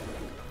us.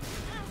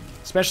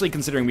 Especially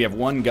considering we have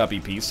one Guppy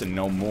piece and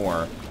no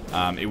more.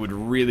 It would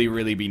really,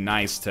 really be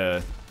nice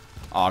to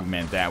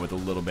augment that with a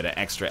little bit of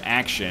extra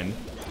action.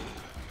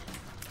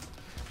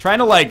 Trying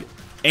to, like,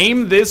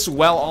 aim this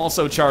while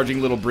also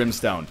charging Little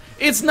Brimstone.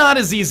 It's not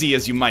as easy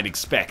as you might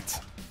expect.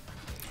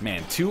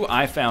 Man, 2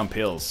 I Found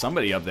Pills.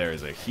 Somebody up there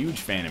is a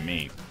huge fan of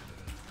me.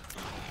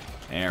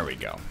 There we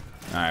go.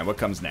 Alright, what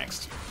comes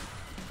next?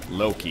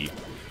 Loki.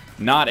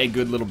 Not a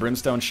good Little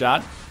Brimstone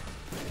shot.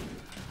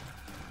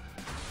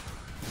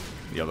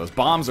 Yo, those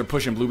bombs are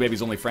pushing Blue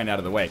Baby's Only Friend out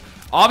of the way.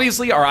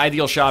 Obviously, our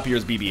ideal shop here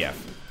is BBF.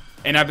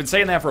 And I've been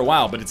saying that for a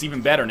while, but it's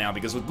even better now,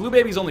 because with Blue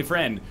Baby's Only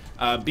Friend,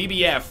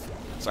 BBFs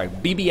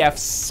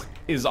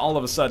is all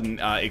of a sudden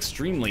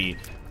extremely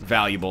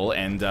valuable,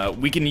 and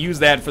we can use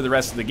that for the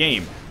rest of the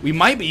game. We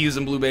might be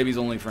using Blue Baby's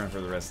Only Friend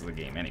for the rest of the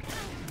game anyway,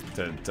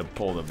 to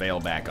pull the veil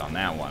back on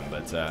that one,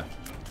 but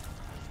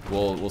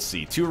we'll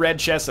see. 2 red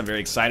chests I'm very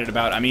excited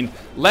about. I mean,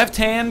 Left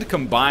Hand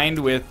combined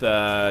with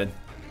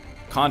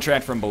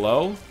Contract from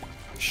Below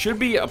should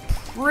be a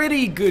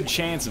pretty good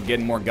chance of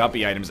getting more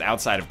Guppy items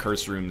outside of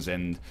curse rooms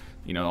and,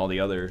 you know, all the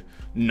other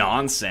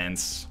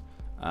nonsense.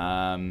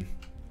 I'm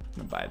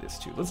gonna buy this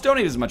too. Let's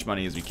donate as much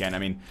money as we can. I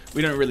mean,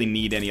 we don't really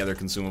need any other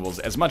consumables.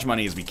 As much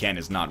money as we can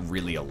is not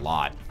really a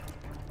lot.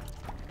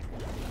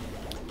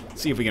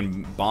 See if we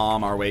can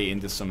bomb our way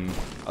into some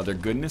other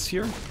goodness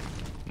here.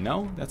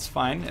 No, that's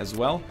fine as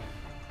well.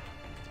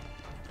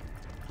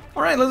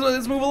 All right,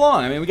 let's move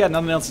along. I mean, we got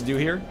nothing else to do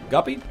here.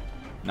 Guppy?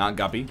 Not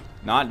Guppy.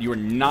 You are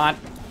not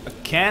a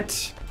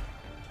cat.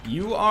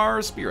 You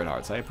are Spirit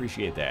Hearts. I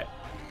appreciate that.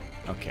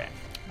 Okay.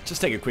 Just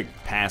take a quick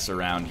pass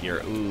around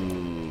here.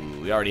 Ooh,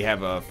 we already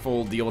have a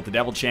full deal with the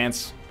Devil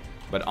Chance.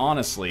 But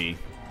honestly,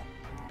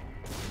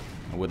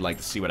 I would like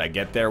to see what I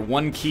get there.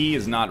 1 key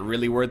is not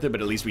really worth it, but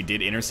at least we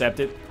did intercept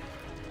it.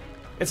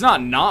 It's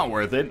not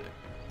worth it.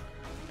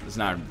 It's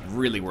not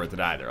really worth it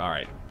either.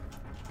 Alright.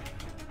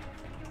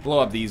 Blow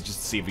up these just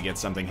to see if we get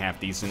something half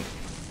decent.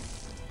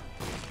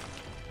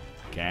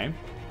 Okay.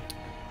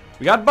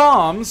 We got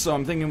bombs, so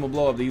I'm thinking we'll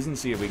blow up these and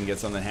see if we can get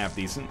something half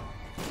decent.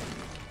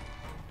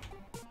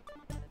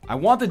 I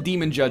want the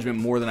Demon Judgment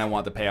more than I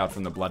want the payout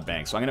from the Blood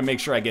Bank, so I'm going to make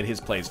sure I get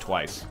his plays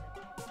twice.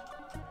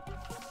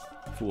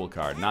 Fool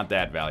card, not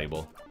that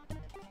valuable.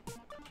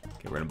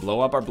 Okay, we're going to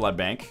blow up our Blood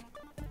Bank.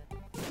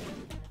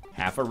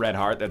 Half a red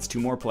heart, that's 2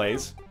 more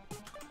plays.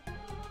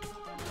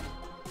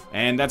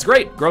 And that's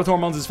great. Growth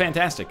Hormones is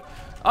fantastic.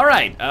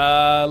 Alright,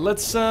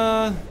 let's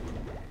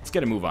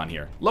get a move on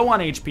here. Low on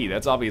HP,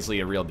 that's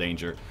obviously a real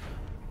danger.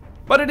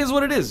 But it is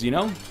what it is, you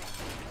know?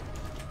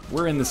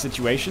 We're in the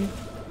situation.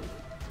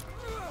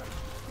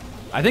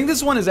 I think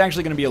this one is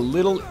actually going to be a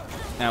little...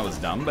 That was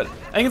dumb, but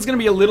I think it's going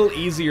to be a little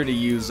easier to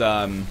use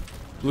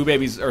Blue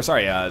Baby's... Or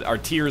sorry, our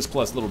Tears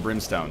plus Little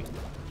Brimstone.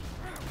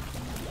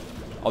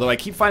 Although I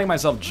keep finding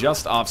myself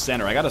just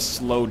off-center. I got to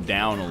slow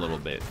down a little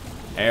bit.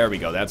 There we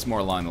go. That's more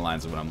along the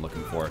lines of what I'm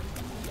looking for.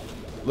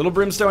 Little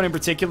Brimstone in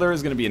particular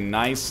is going to be a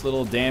nice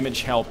little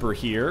damage helper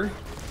here.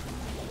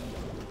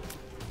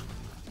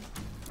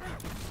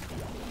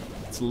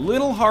 It's a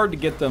little hard to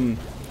get them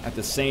at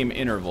the same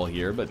interval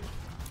here, but...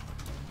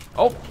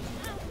 Oh!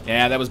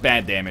 Yeah, that was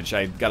bad damage.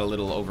 I got a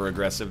little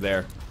over-aggressive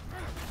there.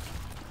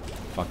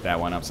 Fuck that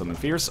one up, something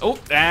fierce. Oh,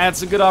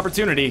 that's a good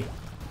opportunity.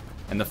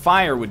 And the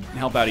fire would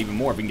help out even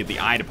more if we can get the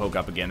eye to poke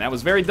up again. That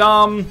was very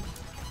dumb.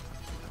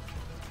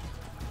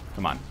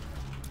 Come on.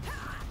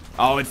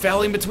 Oh, it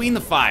fell in between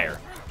the fire.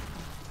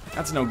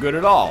 That's no good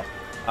at all.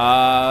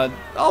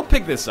 I'll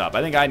pick this up.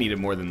 I think I need it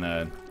more than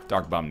the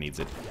Dark Bum needs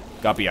it.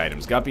 Guppy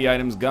items, Guppy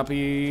items,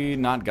 Guppy...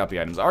 Not Guppy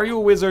items. Are you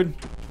a wizard?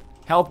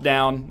 Health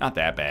down. Not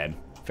that bad.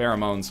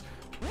 Pheromones.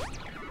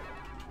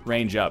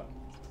 Range up.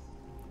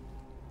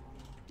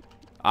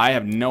 I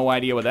have no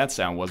idea what that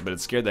sound was, but it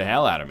scared the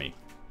hell out of me.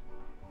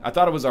 I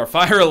thought it was our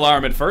fire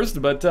alarm at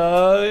first, but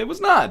it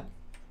was not.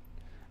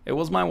 It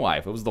was my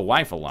wife. It was the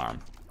wife alarm.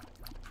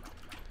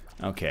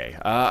 Okay.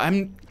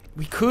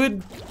 We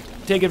could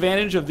take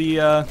advantage of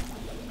the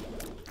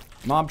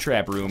mob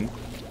trap room,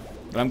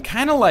 but I'm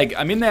kind of like,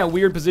 I'm in that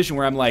weird position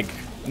where I'm like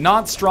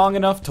not strong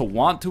enough to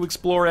want to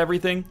explore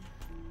everything.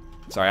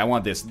 Sorry, I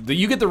want this.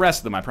 You get the rest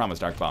of them, I promise,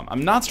 Dark Bomb.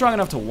 I'm not strong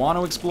enough to want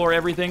to explore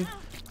everything,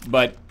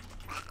 but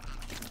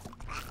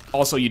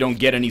also you don't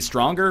get any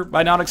stronger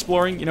by not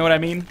exploring, you know what I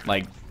mean?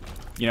 Like,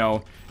 you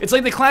know, it's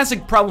like the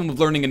classic problem of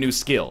learning a new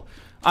skill.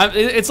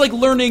 It's like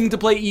learning to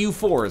play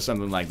EU4 or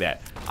something like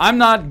that. I'm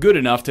not good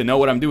enough to know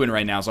what I'm doing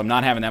right now, so I'm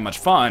not having that much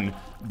fun,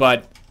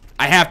 but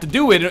I have to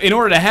do it. In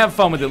order to have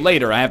fun with it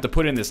later, I have to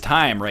put in this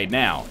time right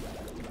now.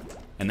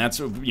 And that's,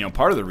 you know,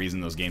 part of the reason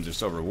those games are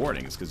so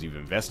rewarding is because you've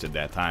invested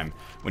that time.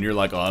 When you're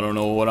like, oh, I don't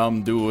know what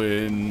I'm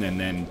doing, and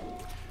then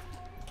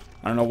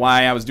I don't know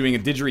why I was doing a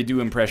didgeridoo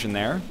impression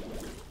there,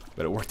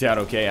 but it worked out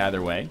okay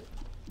either way.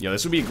 Yo,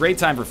 this would be a great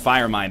time for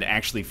Fire Mine to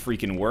actually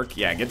freaking work.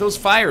 Yeah, get those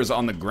fires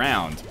on the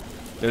ground.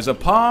 There's a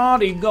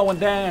party going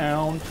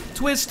down.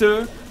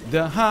 Twister,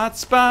 the hot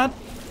spot.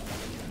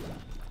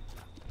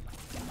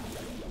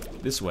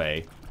 This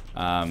way, you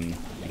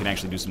can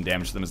actually do some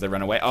damage to them as they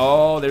run away.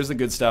 Oh, there's the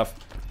good stuff.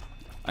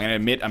 I'm gonna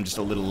admit I'm just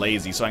a little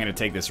lazy, so I'm gonna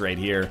take this right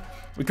here.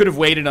 We could have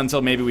waited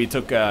until maybe we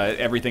took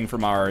everything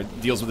from our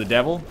deals with the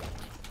devil,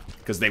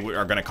 because they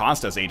are gonna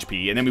cost us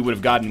HP, and then we would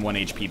have gotten 1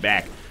 HP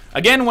back.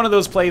 Again, one of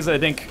those plays that I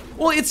think,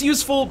 well, it's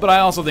useful, but I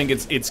also think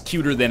it's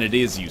cuter than it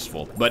is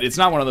useful. But it's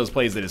not one of those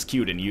plays that is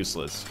cute and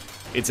useless.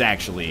 It's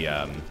actually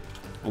a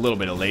little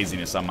bit of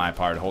laziness on my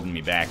part holding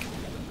me back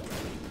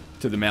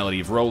to the melody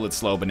of roll it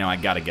slow, but now I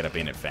gotta get up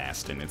in it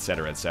fast, and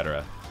etc,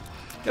 etc.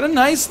 Got a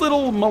nice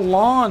little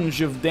melange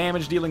of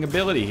damage-dealing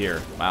ability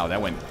here. Wow,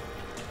 that went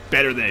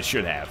better than it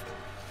should have.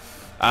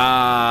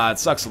 It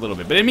sucks a little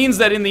bit, but it means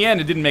that in the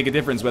end, it didn't make a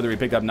difference whether we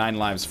picked up 9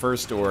 lives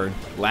first or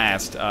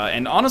last.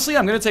 And honestly,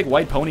 I'm gonna take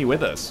White Pony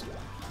with us.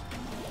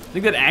 I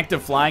think that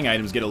active flying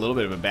items get a little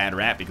bit of a bad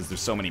rap because there's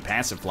so many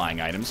passive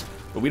flying items,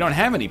 but we don't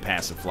have any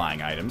passive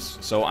flying items,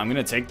 so I'm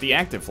gonna take the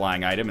active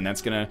flying item, and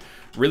that's gonna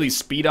really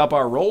speed up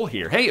our roll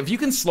here. Hey, if you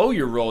can slow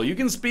your roll, you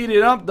can speed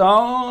it up,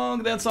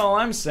 dog. That's all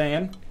I'm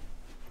saying.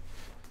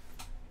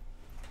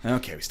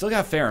 Okay, we still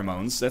got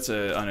pheromones. That's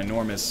an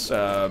enormous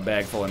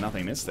bag full of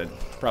nothingness that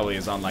probably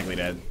is unlikely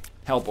to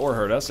help or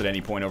hurt us at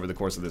any point over the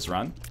course of this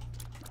run.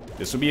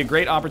 This would be a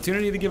great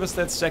opportunity to give us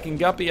that second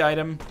guppy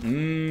item.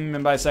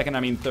 And by second,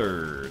 I mean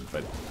third,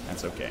 but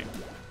that's okay.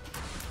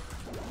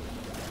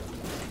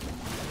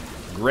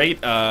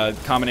 Great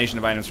combination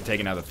of items for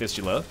taking out the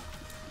fistula.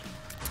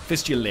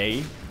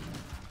 Fistulae.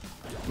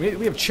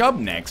 We have Chubb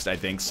next, I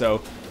think,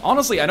 so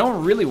honestly, I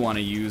don't really want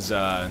to use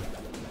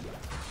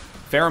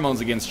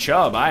pheromones against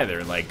Chubb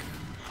either. Like,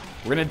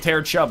 we're gonna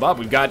tear Chubb up.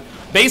 We've got,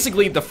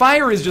 basically, the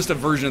fire is just a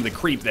version of the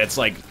creep that's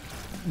like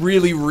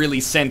really,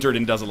 really centered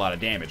and does a lot of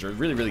damage, or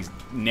really, really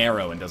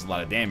narrow and does a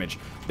lot of damage.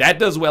 That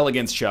does well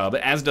against Chubb,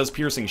 as does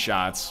piercing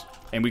shots,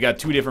 and we got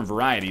 2 different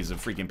varieties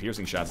of freaking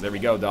piercing shots. There we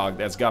go, dog.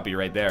 That's Guppy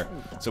right there.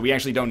 So we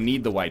actually don't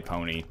need the White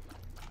Pony.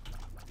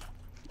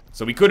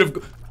 So we could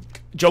have,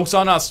 joke's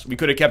on us, we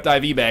could have kept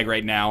IV Bag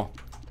right now.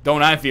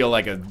 Don't I feel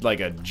like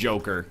a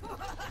joker?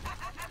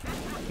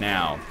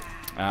 Now,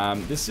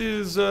 this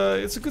is,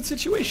 it's a good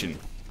situation.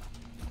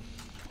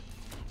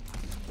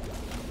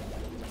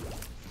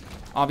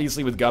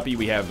 Obviously with Guppy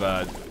we have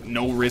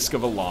no risk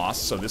of a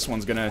loss, so this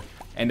one's gonna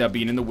end up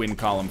being in the win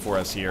column for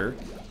us here.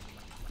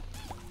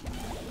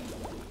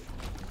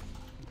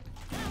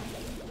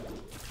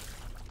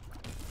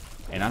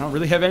 And I don't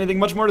really have anything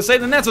much more to say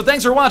than that, so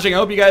thanks for watching. I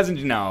hope you guys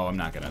enjoyed. No, I'm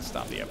not gonna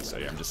stop the episode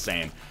here. I'm just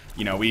saying,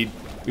 you know, we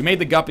made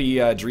the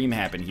Guppy dream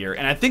happen here,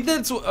 and I think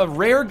that's a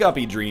rare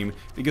Guppy dream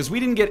because we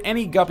didn't get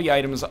any Guppy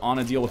items on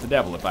a deal with the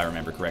devil, if I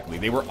remember correctly.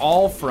 They were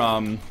all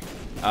from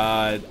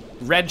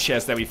red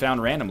chest that we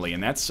found randomly,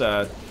 and that's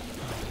I'm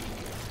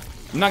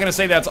not gonna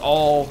say that's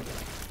all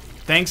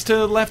thanks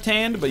to Left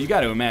Hand, but you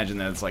got to imagine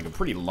that it's like a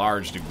pretty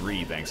large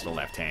degree thanks to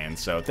Left Hand.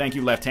 So thank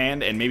you, Left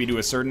Hand, and maybe to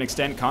a certain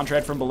extent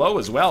Contract from Below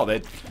as well.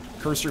 That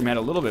Curse Room had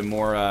a little bit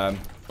more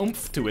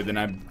oomph to it than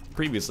I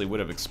previously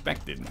would have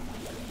expected.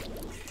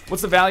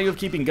 What's the value of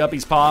keeping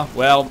Guppy's Paw?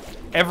 Well,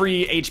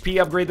 every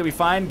HP upgrade that we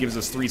find gives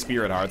us 3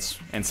 Spirit Hearts,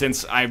 and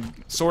since I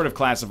sort of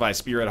classify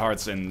Spirit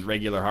Hearts and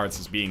regular Hearts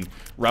as being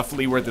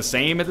roughly worth the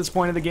same at this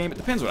point of the game, it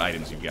depends what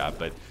items you've got,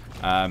 but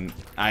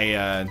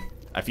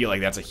I feel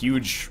like that's a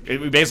huge,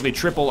 we basically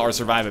triple our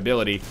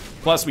survivability,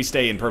 plus we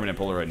stay in permanent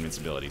Polaroid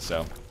invincibility,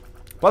 so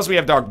Plus we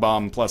have Dark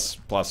Bomb, plus,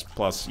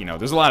 you know,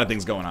 there's a lot of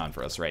things going on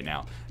for us right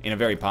now in a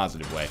very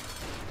positive way.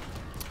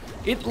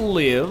 It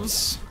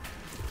lives.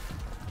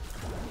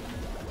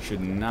 Should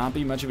not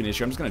be much of an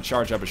issue. I'm just going to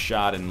charge up a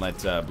shot and let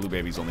Blue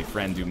Baby's only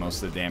friend do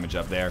most of the damage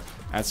up there.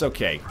 That's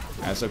okay.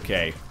 That's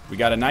okay. We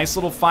got a nice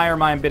little Fire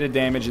Mine bit of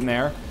damage in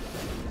there.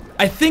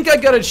 I think I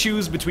got to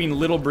choose between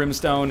Little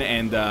Brimstone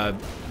and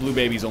Blue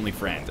Baby's only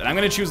friend. And I'm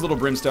going to choose Little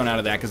Brimstone out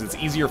of that because it's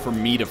easier for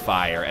me to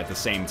fire at the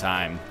same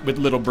time with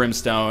Little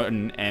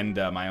Brimstone and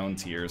my own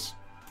tears.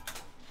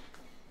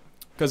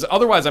 Because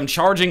otherwise I'm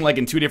charging like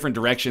in 2 different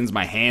directions.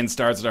 My hand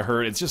starts to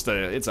hurt. It's just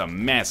it's a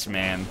mess,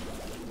 man.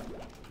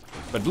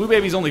 But Blue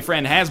Baby's only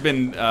friend has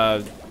been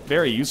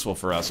very useful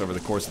for us over the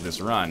course of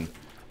this run.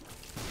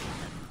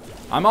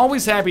 I'm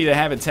always happy to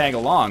have it tag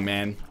along,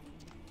 man.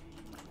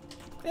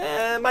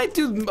 It might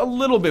do a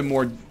little bit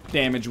more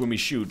damage when we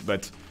shoot,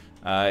 but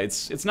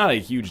it's not a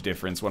huge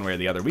difference one way or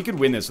the other. We could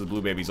win this with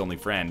Blue Baby's only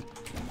friend.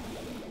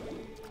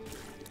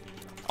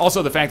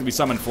 Also, the fact that we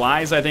summon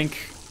flies, I think,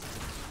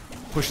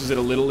 pushes it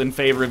a little in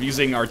favor of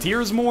using our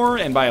tears more.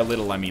 And by a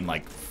little, I mean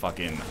like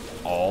fucking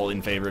all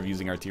in favor of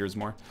using our tears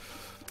more.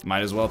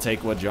 Might as well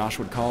take what Josh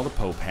would call the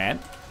Pope hat.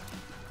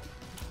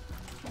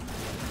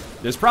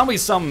 There's probably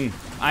some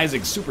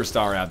Isaac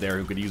superstar out there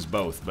who could use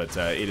both, but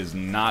it is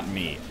not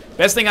me.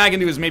 Best thing I can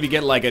do is maybe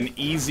get like an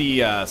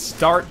easy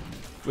start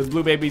with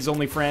Blue Baby's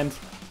only friend,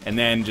 and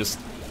then just,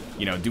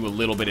 you know, do a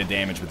little bit of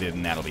damage with it,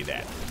 and that'll be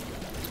that.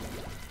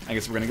 I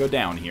guess we're gonna go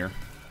down here.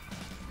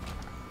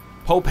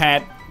 Pope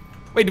hat.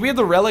 Wait, do we have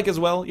the relic as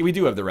well? Yeah, we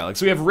do have the relic.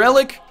 So we have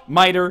relic,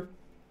 miter,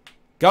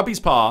 Guppy's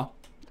paw,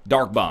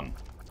 dark bum.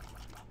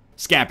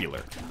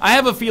 Scapular. I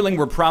have a feeling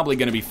we're probably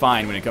going to be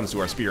fine when it comes to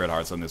our spirit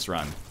hearts on this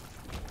run.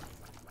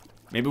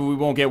 Maybe we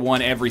won't get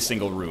one every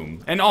single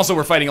room. And also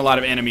we're fighting a lot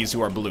of enemies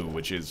who are blue,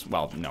 which is,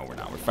 well, no, we're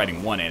not. We're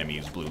fighting one enemy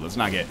who's blue. Let's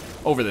not get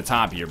over the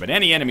top here, but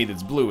any enemy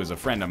that's blue is a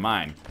friend of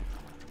mine.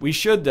 We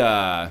should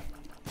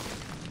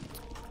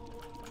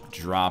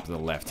drop the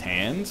left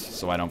hand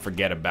so I don't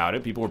forget about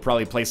it. People will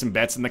probably play some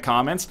bets in the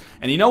comments.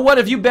 And you know what?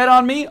 If you bet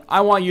on me,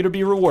 I want you to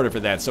be rewarded for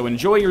that. So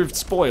enjoy your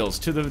spoils.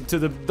 To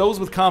those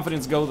with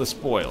confidence, go the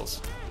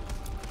spoils.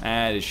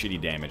 That is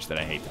shitty damage that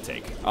I hate to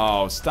take.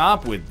 Oh,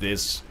 stop with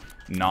this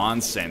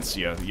nonsense,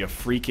 you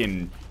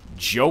freaking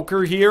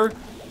joker here.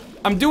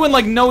 I'm doing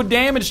like no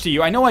damage to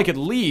you. I know I could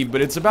leave,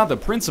 but it's about the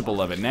principle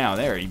of it now.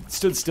 There, he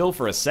stood still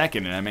for a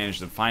second and I managed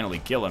to finally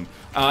kill him.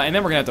 And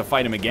then we're gonna have to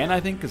fight him again, I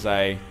think, because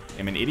I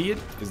am an idiot.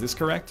 Is this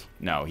correct?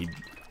 No,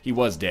 he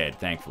was dead,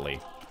 thankfully.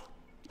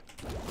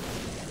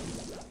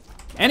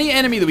 Any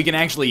enemy that we can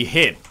actually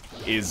hit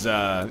is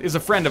a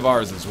friend of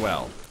ours as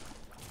well.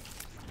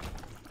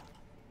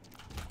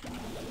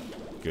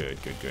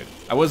 Good, good, good.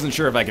 I wasn't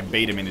sure if I could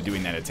bait him into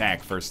doing that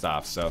attack first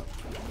off, so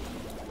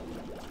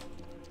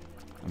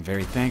I'm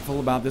very thankful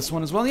about this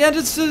one as well. Yeah,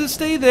 just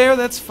stay there,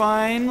 that's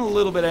fine. A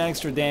little bit of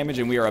extra damage,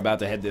 and we are about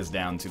to head this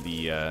down to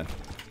the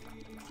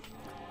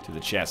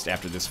chest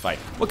after this fight.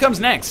 What comes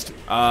next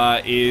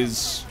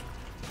is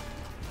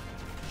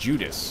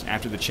Judas.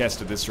 After the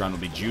chest of this run will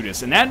be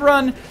Judas, and that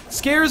run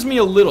scares me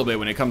a little bit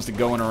when it comes to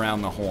going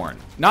around the horn.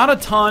 Not a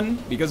ton,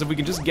 because if we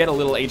can just get a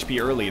little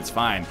HP early, it's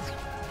fine.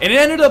 And it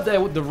ended up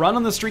that the run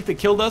on the streak that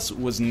killed us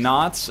was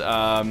not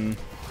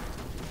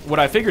what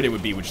I figured it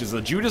would be, which is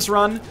a Judas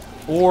run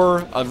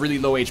or a really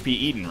low HP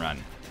Eden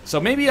run. So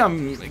maybe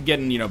I'm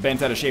getting, you know,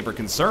 bent out of shape or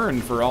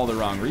concerned for all the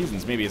wrong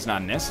reasons. Maybe it's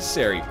not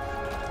necessary.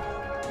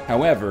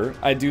 However,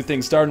 I do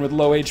think starting with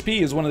low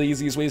HP is one of the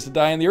easiest ways to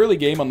die in the early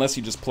game, unless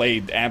you just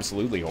played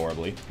absolutely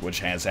horribly, which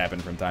has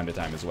happened from time to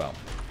time as well.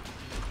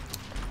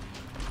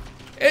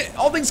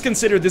 All things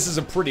considered, this is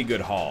a pretty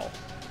good haul.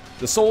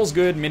 The Soul's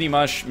good, Mini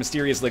Mush,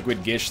 Mysterious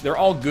Liquid, Gish, they're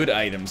all good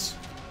items.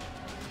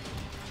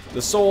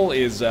 The Soul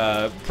is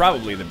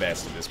probably the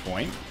best at this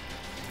point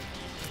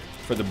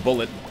for the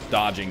bullet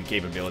dodging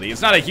capability.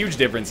 It's not a huge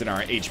difference in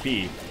our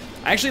HP.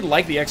 I actually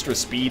like the extra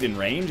speed and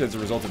range as a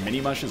result of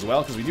Mini Mush as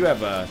well, because we do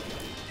have a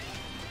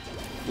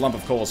lump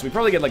of coal, so we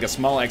probably get like a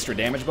small extra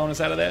damage bonus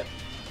out of that,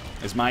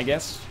 is my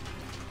guess.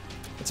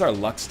 What's our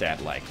luck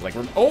stat like?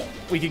 Oh,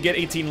 we could get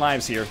 18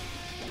 lives here,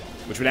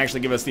 which would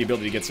actually give us the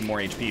ability to get some more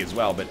HP as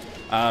well, but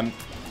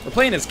we're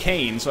playing as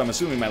Kane, so I'm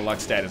assuming my luck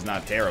stat is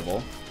not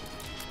terrible.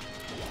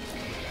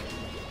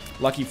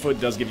 Lucky Foot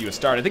does give you a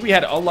start. I think we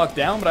had a luck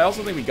down, but I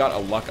also think we got a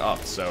luck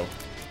up, so...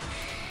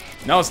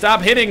 No,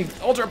 stop hitting!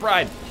 Ultra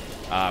Pride!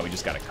 We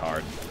just got a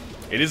card.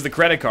 It is the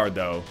credit card,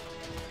 though.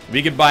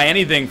 We could buy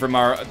anything from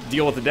our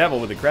deal with the devil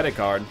with a credit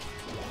card.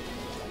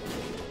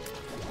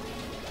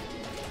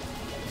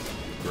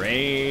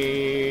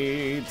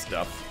 Great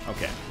stuff.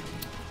 Okay.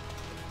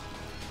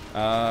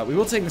 We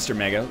will take Mr.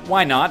 Mega.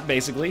 Why not,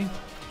 basically?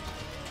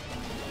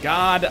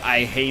 God,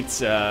 I hate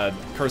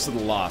Curse of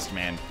the Lost,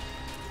 man.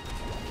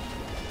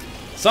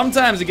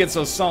 Sometimes it gets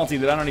so salty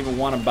that I don't even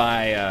want to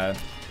buy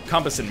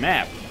Compass and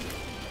Map.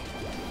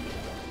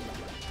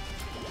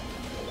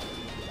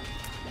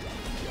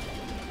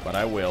 But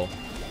I will.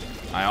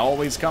 I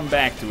always come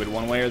back to it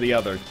one way or the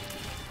other.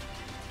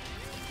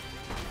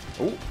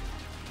 Oh.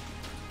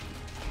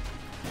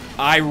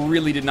 I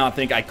really did not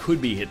think I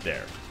could be hit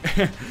there.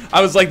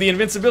 I was like, the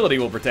invincibility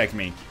will protect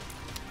me.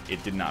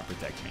 It did not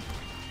protect me.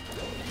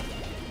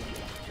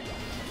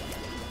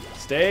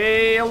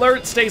 Stay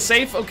alert, stay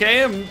safe.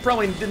 Okay, I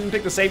probably didn't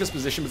pick the safest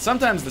position, but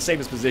sometimes the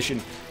safest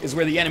position is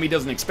where the enemy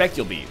doesn't expect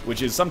you'll be,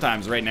 which is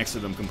sometimes right next to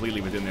them,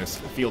 completely within their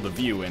field of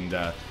view, and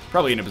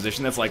probably in a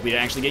position that's likely to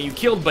actually get you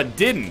killed, but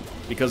didn't,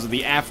 because of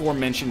the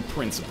aforementioned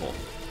principle.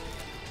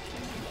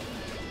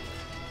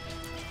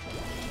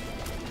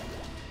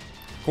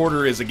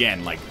 Quarter is,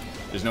 again, like,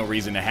 there's no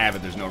reason to have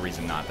it, there's no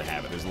reason not to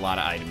have it. There's a lot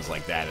of items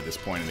like that at this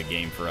point in the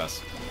game for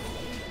us.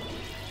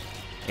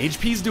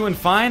 HP's doing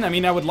fine. I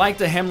mean, I would like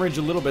to hemorrhage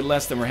a little bit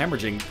less than we're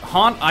hemorrhaging.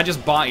 Haunt, I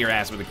just bought your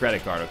ass with a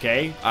credit card,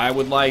 okay? I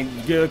would like,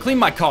 clean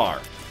my car.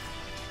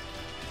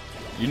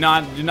 You're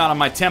not on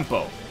my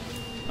tempo.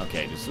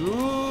 Okay, just,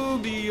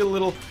 be a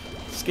little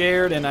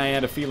scared, and I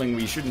had a feeling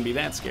we shouldn't be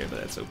that scared,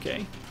 but that's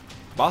okay.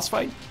 Boss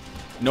fight?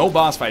 No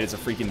boss fight, it's a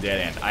freaking dead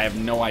end. I have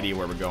no idea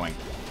where we're going.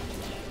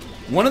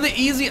 One of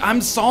the I'm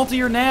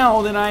saltier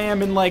now than I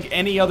am in, like,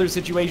 any other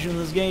situation in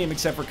this game,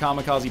 except for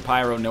Kamikaze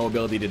Pyro, no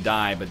ability to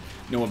die, but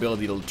no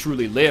ability to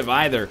truly live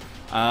either.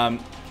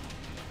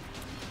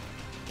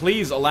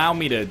 Please allow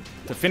me to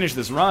finish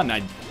this run.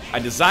 I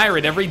desire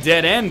it. Every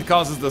dead end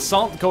causes the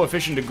salt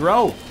coefficient to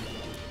grow.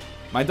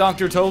 My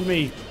doctor told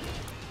me,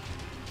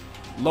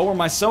 lower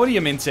my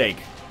sodium intake.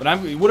 But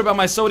what about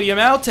my sodium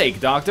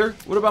outtake, doctor?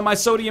 What about my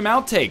sodium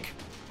outtake?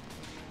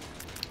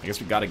 I guess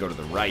we gotta go to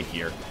the right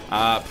here.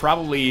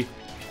 Probably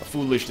a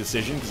foolish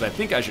decision, because I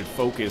think I should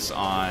focus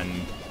on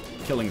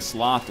killing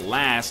Sloth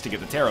last to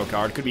get the tarot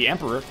card. Could be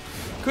Emperor,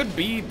 could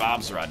be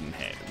Bob's Rotten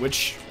Head,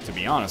 which, to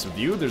be honest with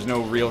you, there's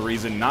no real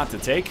reason not to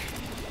take.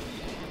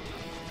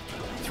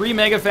 3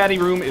 Mega Fatty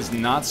Room is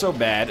not so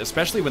bad,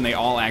 especially when they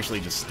all actually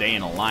just stay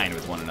in a line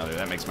with one another.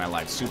 That makes my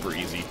life super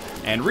easy.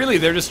 And really,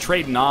 they're just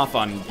trading off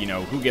on, you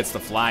know, who gets the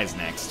flies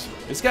next.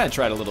 This guy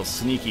tried a little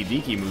sneaky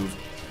deaky move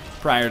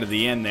prior to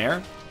the end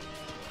there.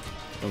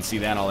 Don't see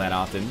that all that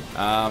often.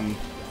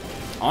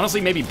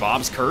 Honestly, maybe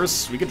Bob's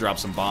Curse. We could drop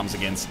some bombs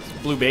against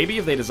Blue Baby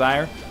if they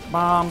desire.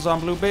 Bombs on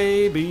Blue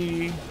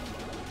Baby.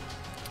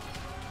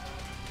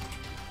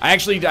 I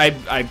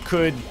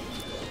could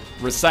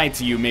recite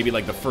to you maybe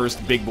like the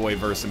first Big Boy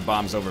verse in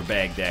Bombs Over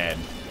Baghdad.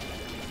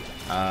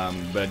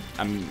 But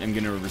I'm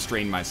going to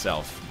restrain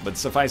myself. But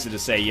suffice it to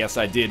say, yes,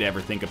 I did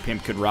ever think a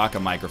pimp could rock a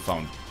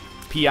microphone.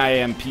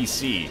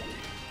 P-I-M-P-C.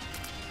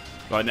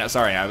 Well, no,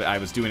 sorry, I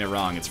was doing it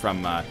wrong. It's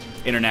from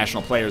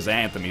International Players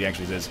Anthem. He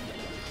actually says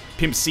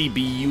Pimp C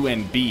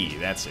B-U-N-B.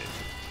 That's it.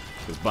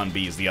 Because Bun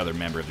B is the other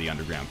member of the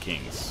Underground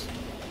Kings.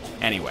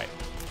 Anyway.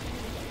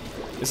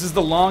 This is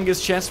the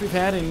longest chest we've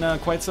had in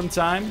quite some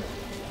time.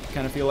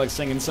 Kind of feel like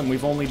singing some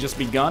We've Only Just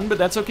Begun, but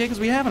that's okay because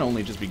we haven't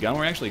only just begun.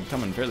 We're actually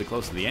coming fairly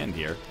close to the end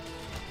here.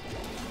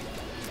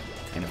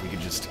 And if we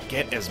could just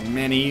get as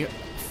many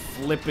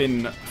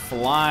flippin'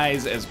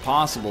 flies as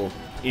possible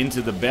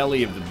into the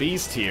belly of the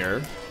beast here.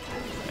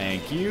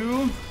 Thank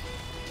you.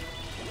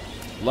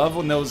 Love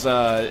when those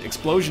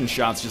explosion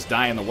shots just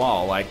die in the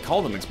wall. I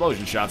call them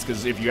explosion shots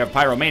because if you have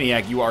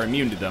Pyromaniac, you are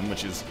immune to them,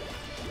 which is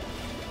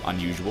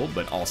unusual,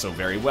 but also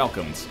very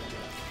welcomed.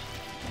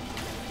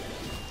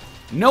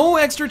 No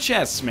extra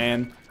chests,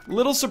 man.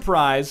 Little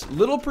surprise,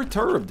 little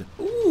perturbed.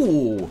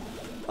 Ooh,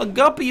 a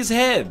guppy's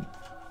head.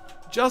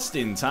 Just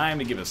in time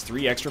to give us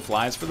 3 extra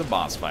flies for the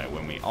boss fight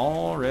when we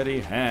already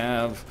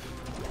have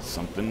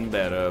something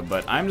better.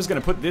 But I'm just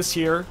gonna put this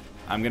here.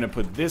 I'm gonna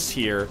put this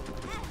here.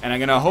 And I'm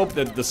gonna hope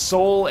that the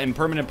soul and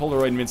permanent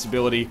Polaroid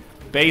invincibility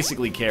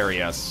basically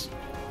carry us.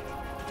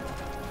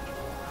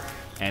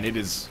 And it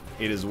is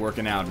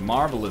working out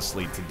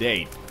marvelously to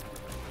date.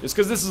 Just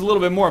because this is a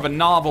little bit more of a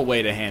novel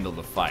way to handle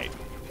the fight.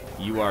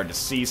 You are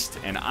deceased,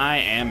 and I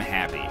am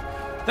happy.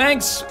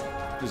 Thanks!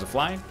 There's a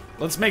fly.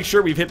 Let's make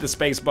sure we've hit the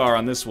space bar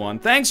on this one.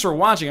 Thanks for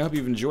watching. I hope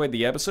you've enjoyed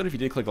the episode. If you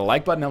did, click the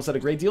like button. It helps out a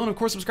great deal. And of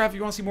course, subscribe if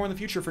you want to see more in the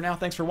future. For now,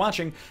 thanks for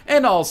watching,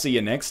 and I'll see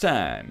you next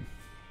time.